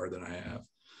nicer car than I have.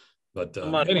 But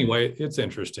anyway, it's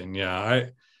interesting. Yeah,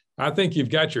 I think you've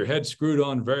got your head screwed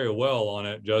on very well on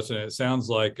it, Justin. It sounds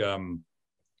like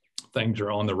things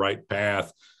are on the right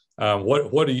path.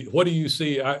 What do you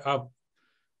see?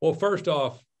 Well, first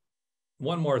off,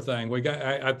 one more thing.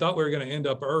 I thought we were going to end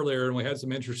up earlier, and we had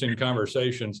some interesting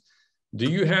conversations. Do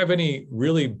you have any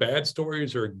really bad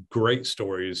stories or great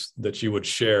stories that you would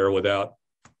share without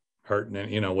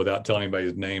hurting, you know, without telling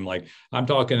anybody's name? Like, I'm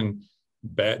talking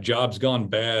bad jobs gone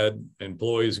bad,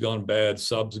 employees gone bad,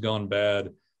 subs gone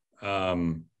bad,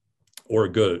 or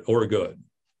good.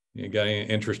 You got any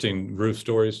interesting roof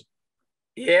stories?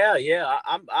 Yeah.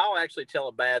 I'll actually tell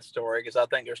a bad story because I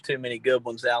think there's too many good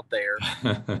ones out there.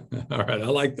 All right. I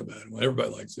like the bad one. Everybody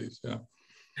likes these. Yeah.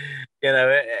 You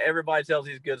know, everybody tells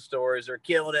these good stories. They're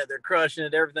killing it. They're crushing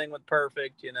it. Everything went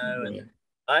perfect, you know, and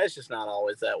it's just not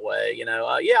always that way. You know,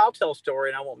 I'll tell a story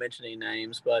and I won't mention any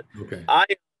names, but okay. I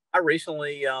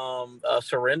recently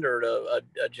surrendered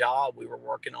a job we were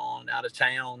working on out of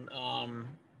town.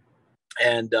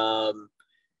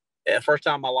 First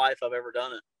time in my life I've ever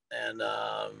done it. And,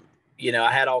 you know,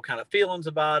 I had all kind of feelings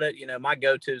about it. You know, my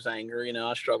go-to is anger. You know,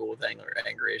 I struggle with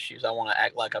anger issues. I want to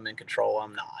act like I'm in control.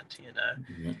 I'm not, you know.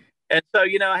 Mm-hmm. And so,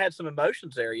 you know, I had some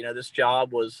emotions there. You know, this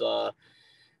job was,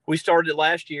 we started it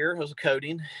last year. It was a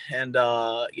coating. And,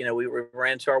 you know, we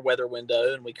ran to our weather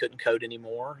window and we couldn't coat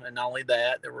anymore. And not only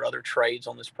that, there were other trades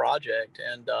on this project.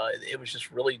 And it was just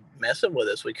really messing with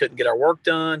us. We couldn't get our work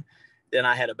done. Then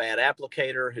I had a bad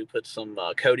applicator who put some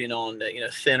coating on, you know,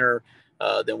 thinner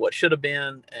than what should have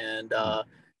been. And,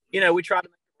 you know, we tried to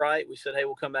make it right. We said, hey,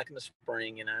 we'll come back in the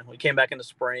spring. You know, we came back in the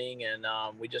spring and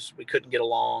we couldn't get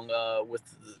along with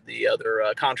the other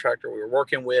contractor we were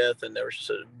working with. And there was just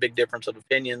a big difference of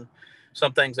opinion.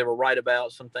 Some things they were right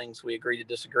about, some things we agreed to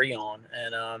disagree on.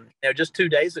 And, you know, just 2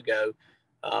 days ago,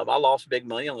 I lost big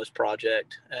money on this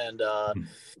project and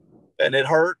it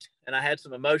hurt. And I had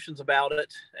some emotions about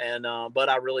it, and but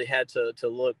I really had to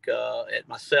look at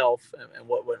myself and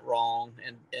what went wrong,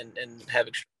 and have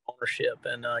extreme ownership.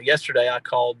 And yesterday, I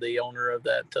called the owner of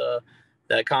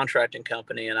that contracting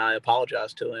company, and I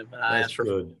apologized to him. And I asked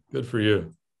for good for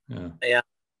you. Yeah,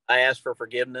 I asked for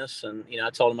forgiveness, and you know, I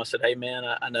told him, I said, "Hey, man,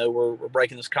 I know we're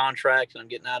breaking this contract, and I'm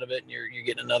getting out of it, and you're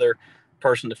getting another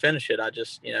person to finish it. I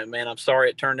just, you know, man, I'm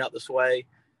sorry it turned out this way."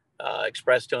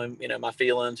 Expressed to him, you know, my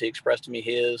feelings. He expressed to me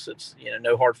his. It's, you know,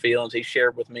 no hard feelings. He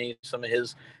shared with me some of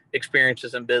his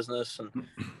experiences in business and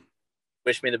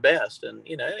wished me the best. And,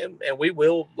 you know, and we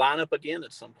will line up again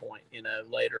at some point, you know,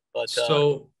 later. But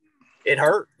so it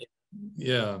hurt.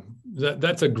 Yeah,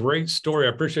 that's a great story.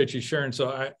 I appreciate you sharing.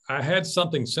 So I had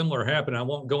something similar happen. I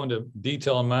won't go into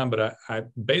detail on mine, but I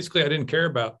basically, I didn't care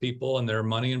about people and their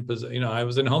money and, you know, I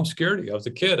was in home security. I was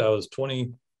a kid. I was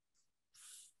 25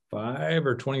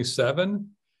 or 27.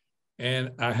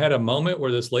 And I had a moment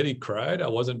where this lady cried. I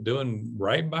wasn't doing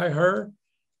right by her.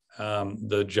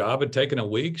 The job had taken a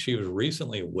week. She was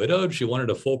recently widowed. She wanted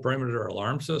a full perimeter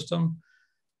alarm system.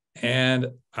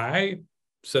 And I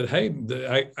said,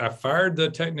 hey, I fired the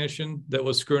technician that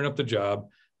was screwing up the job.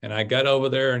 And I got over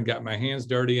there and got my hands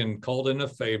dirty and called in a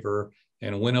favor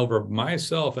and went over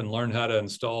myself and learned how to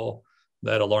install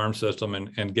that alarm system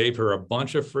and gave her a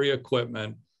bunch of free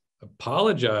equipment,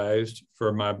 apologized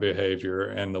for my behavior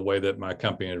and the way that my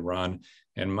company had run.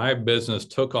 And my business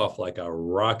took off like a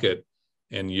rocket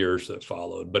in years that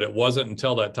followed. But it wasn't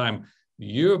until that time,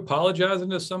 you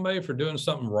apologizing to somebody for doing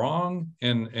something wrong.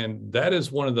 And that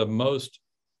is one of the most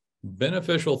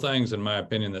beneficial things, in my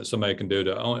opinion, that somebody can do.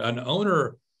 To an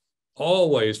owner,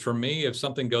 always, for me, if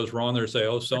something goes wrong, they say,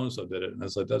 oh, so-and-so did it. And I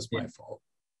was like, that's my fault.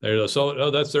 They're so,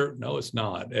 oh, that's their, no, it's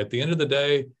not. At the end of the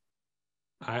day,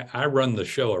 I run the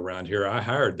show around here. I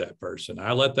hired that person.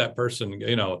 I let that person,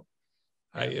 you know,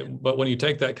 but when you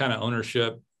take that kind of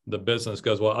ownership, the business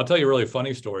goes well. I'll tell you a really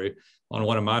funny story on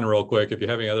one of mine real quick. If you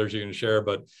have any others you can share,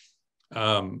 but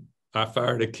I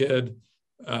fired a kid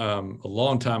a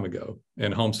long time ago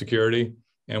in home security.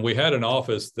 And we had an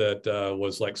office that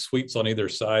was like suites on either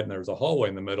side. And there was a hallway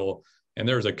in the middle. And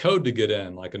there was a code to get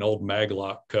in, like an old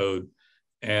maglock code.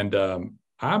 And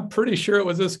I'm pretty sure it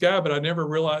was this guy, but I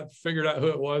never figured out who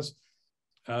it was.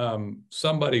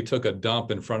 Somebody took a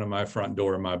dump in front of my front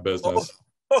door in my business.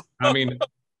 I mean,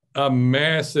 a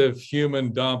massive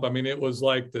human dump. I mean, it was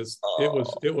like this.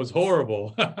 It was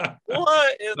horrible.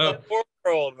 What in the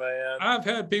world, man? I've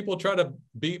had people try to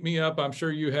beat me up. I'm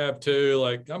sure you have too.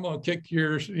 Like, I'm gonna kick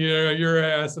your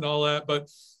ass and all that. But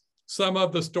some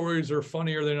of the stories are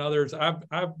funnier than others. I've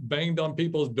banged on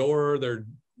people's door. They're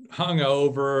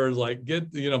hungover, like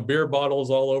get, beer bottles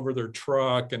all over their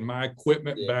truck and my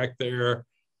equipment back there.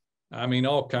 I mean,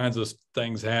 all kinds of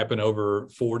things happen over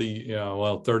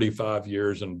 35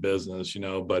 years in business,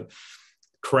 but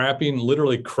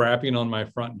literally crapping on my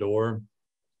front door.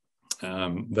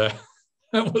 That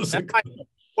was a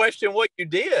question what you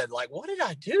did. Like, what did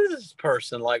I do to this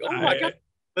person? Like, oh my God.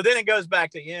 But then it goes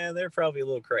back to, they're probably a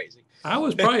little crazy. I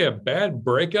was probably a bad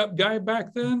breakup guy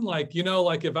back then. Like,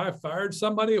 like if I fired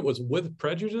somebody, it was with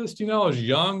prejudice. I was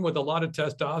young with a lot of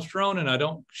testosterone and I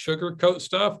don't sugarcoat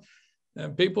stuff.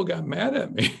 And people got mad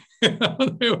at me.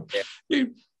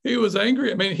 He was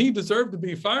angry. I mean, he deserved to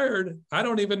be fired. I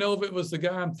don't even know if it was the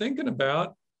guy I'm thinking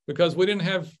about because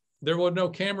there were no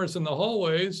cameras in the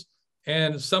hallways.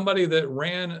 And somebody that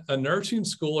ran a nursing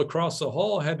school across the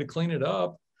hall had to clean it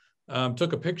up.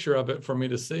 Took a picture of it for me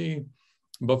to see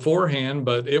beforehand,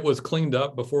 but it was cleaned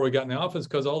up before we got in the office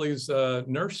because all these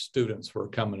nurse students were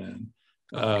coming in.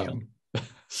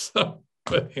 But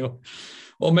anyway,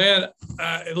 well, man,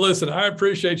 listen, I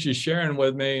appreciate you sharing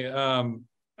with me. I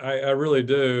really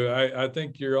do. I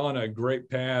think you're on a great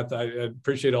path. I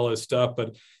appreciate all this stuff,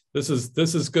 but this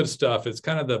is good stuff. It's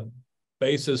kind of the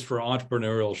basis for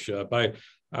entrepreneurship.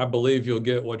 I believe you'll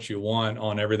get what you want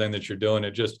on everything that you're doing.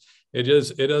 It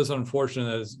is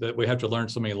unfortunate that we have to learn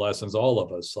so many lessons, all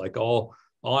of us. Like I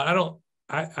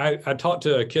talked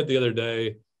to a kid the other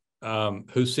day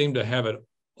who seemed to have it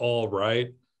all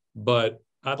right, but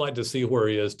I'd like to see where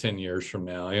he is 10 years from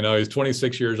now. He's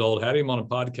 26 years old, had him on a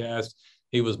podcast.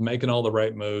 He was making all the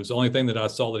right moves. The only thing that I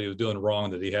saw that he was doing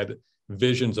wrong, that he had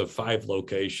visions of 5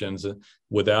 locations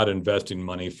without investing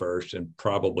money first and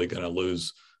probably going to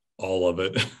lose all of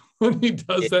it when he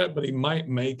does that, but he might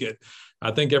make it.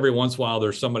 I think every once in a while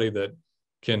there's somebody that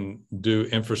can do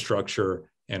infrastructure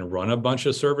and run a bunch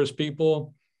of service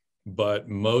people, but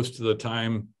most of the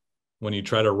time when you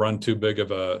try to run too big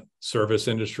of a service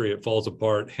industry, it falls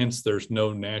apart. Hence, there's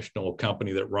no national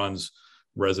company that runs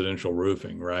residential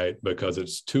roofing, right? Because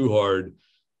it's too hard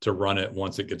to run it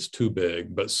once it gets too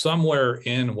big. But somewhere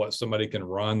in what somebody can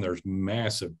run, there's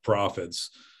massive profits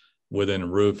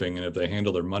within roofing. And if they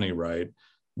handle their money right,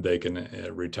 they can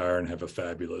retire and have a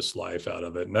fabulous life out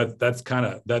of it. And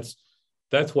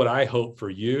that's what I hope for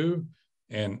you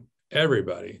and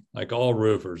everybody, like all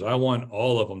roofers. I want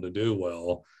all of them to do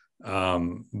well.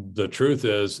 The truth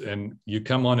is, and you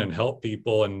come on and help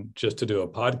people, and just to do a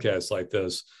podcast like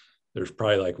this, there's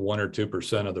probably like 1 or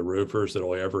 2% of the roofers that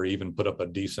will ever even put up a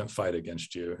decent fight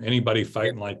against you. Anybody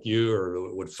fighting like you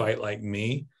or would fight like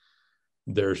me,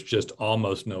 there's just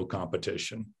almost no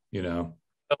competition,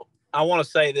 I want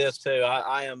to say this too.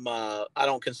 I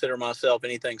don't consider myself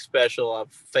anything special.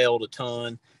 I've failed a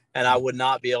ton, and I would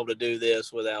not be able to do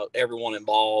this without everyone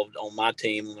involved on my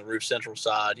team on the Roof Central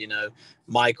side.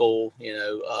 Michael,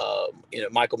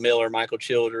 Michael Miller, Michael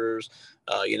Childers,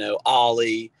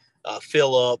 Ollie,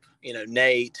 Philip,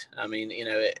 Nate. I mean,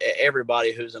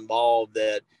 everybody who's involved.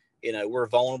 That we're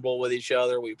vulnerable with each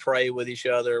other. We pray with each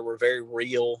other. We're very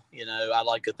real. I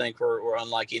like to think we're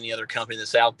unlike any other company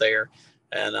that's out there.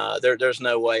 And there's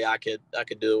no way I could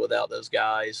do it without those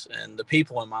guys and the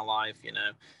people in my life,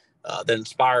 that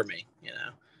inspire me,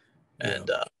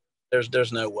 and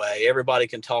there's no way. Everybody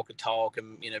can talk and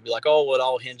be like, oh, well, it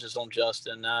all hinges on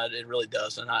Justin. It really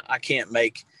doesn't. I can't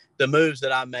make the moves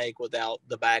that I make without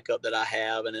the backup that I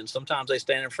have. And then sometimes they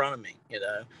stand in front of me,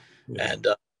 and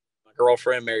my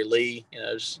girlfriend, Mary Lee,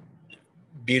 is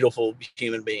beautiful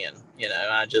human being.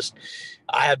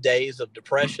 I have days of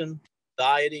depression,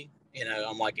 anxiety.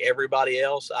 I'm like everybody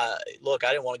else. I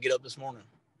didn't want to get up this morning.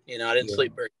 I didn't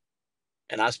sleep very,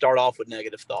 and I start off with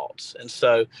negative thoughts. And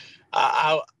so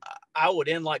I would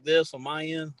end like this on my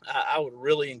end. I would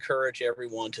really encourage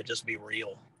everyone to just be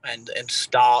real and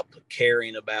stop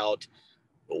caring about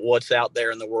what's out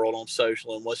there in the world on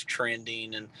social and what's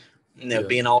trending and,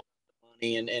 being all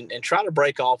money and try to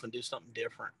break off and do something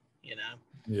different,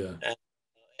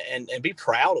 and be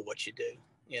proud of what you do,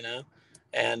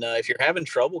 And if you're having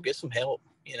trouble, get some help,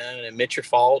 and admit your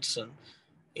faults and,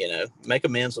 make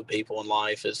amends with people in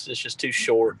life. It's just too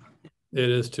short. It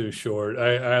is too short.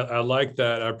 I like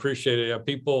that. I appreciate it.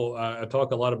 People, I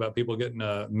talk a lot about people getting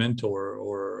a mentor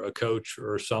or a coach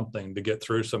or something to get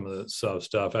through some of the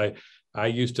stuff. I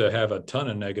used to have a ton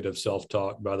of negative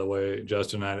self-talk, by the way,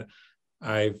 Justin.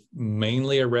 I've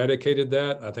mainly eradicated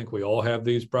that. I think we all have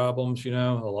these problems, a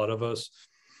lot of us.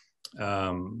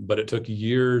 But it took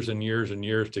years and years and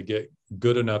years to get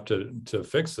good enough to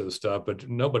fix this stuff, but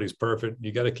nobody's perfect.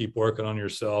 You got to keep working on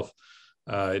yourself.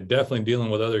 definitely dealing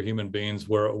with other human beings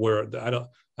where I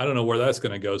don't know where that's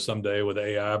going to go someday with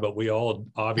AI, but we all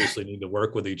obviously need to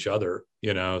work with each other,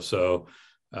 you know, so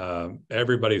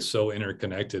everybody's so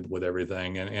interconnected with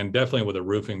everything, and definitely with a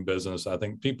roofing business. I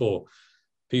think people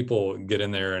get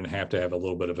in there and have to have a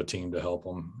little bit of a team to help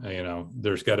them. You know,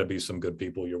 there's got to be some good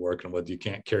people you're working with. You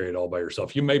can't carry it all by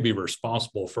yourself. You may be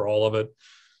responsible for all of it,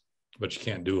 but you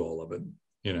can't do all of it,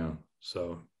 you know,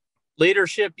 so.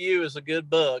 Leadership U is a good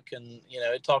book, and you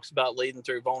know it talks about leading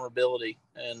through vulnerability,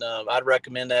 and I'd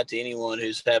recommend that to anyone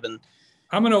who's having.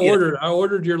 I'm going to order. I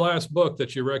ordered your last book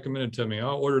that you recommended to me.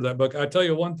 I'll order that book. I tell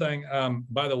you one thing.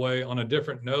 By the way, on a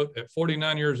different note, at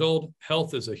 49 years old,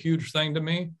 health is a huge thing to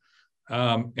me.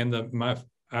 I'm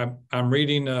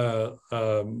reading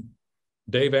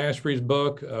Dave Asprey's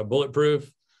book,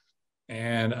 Bulletproof,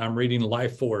 and I'm reading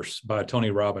Life Force by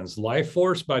Tony Robbins. Life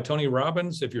Force by Tony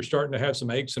Robbins. If you're starting to have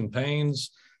some aches and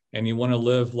pains and you want to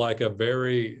live like a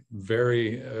very,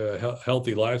 very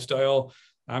healthy lifestyle,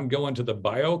 I'm going to the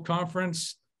Bio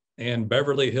Conference in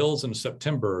Beverly Hills in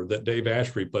September that Dave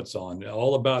Asprey puts on,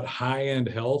 all about high-end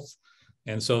health.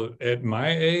 And so at my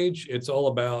age, it's all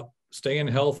about staying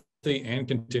healthy and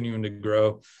continuing to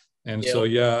grow. And so,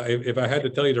 yeah, if I had to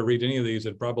tell you to read any of these,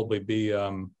 it'd probably be,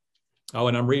 and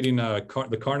I'm reading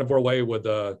The Carnivore Way with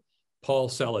Paul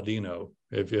Saladino.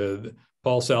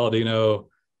 Paul Saladino,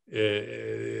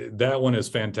 that one is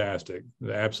fantastic,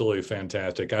 absolutely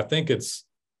fantastic. I think it's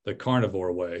The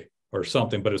Carnivore Way or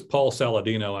something, but it's Paul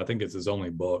Saladino. I think it's his only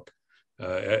book.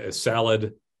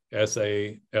 Salad,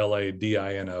 Saladino,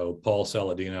 Paul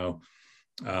Saladino.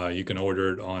 You can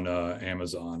order it on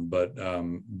Amazon, but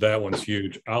that one's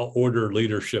huge. I'll order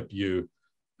Leadership U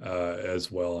as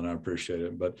well, and I appreciate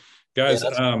it. But guys,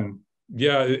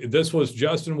 this was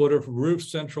Justin Woodruff, Roof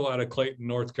Central out of Clayton,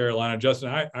 North Carolina. Justin,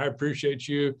 I appreciate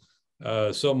you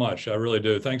so much. I really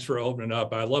do. Thanks for opening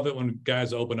up. I love it when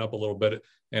guys open up a little bit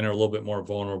and are a little bit more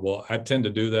vulnerable. I tend to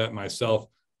do that myself,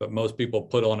 but most people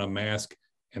put on a mask,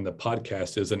 and the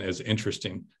podcast isn't as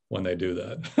interesting when they do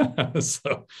that.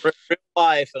 So real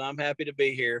life, and I'm happy to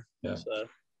be here. Yeah. So.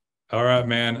 All right,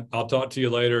 man. I'll talk to you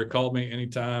later. Call me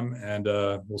anytime, and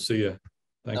we'll see you.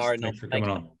 Thanks, All right, thanks for coming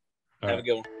on. Have a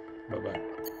good one.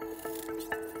 Bye-bye.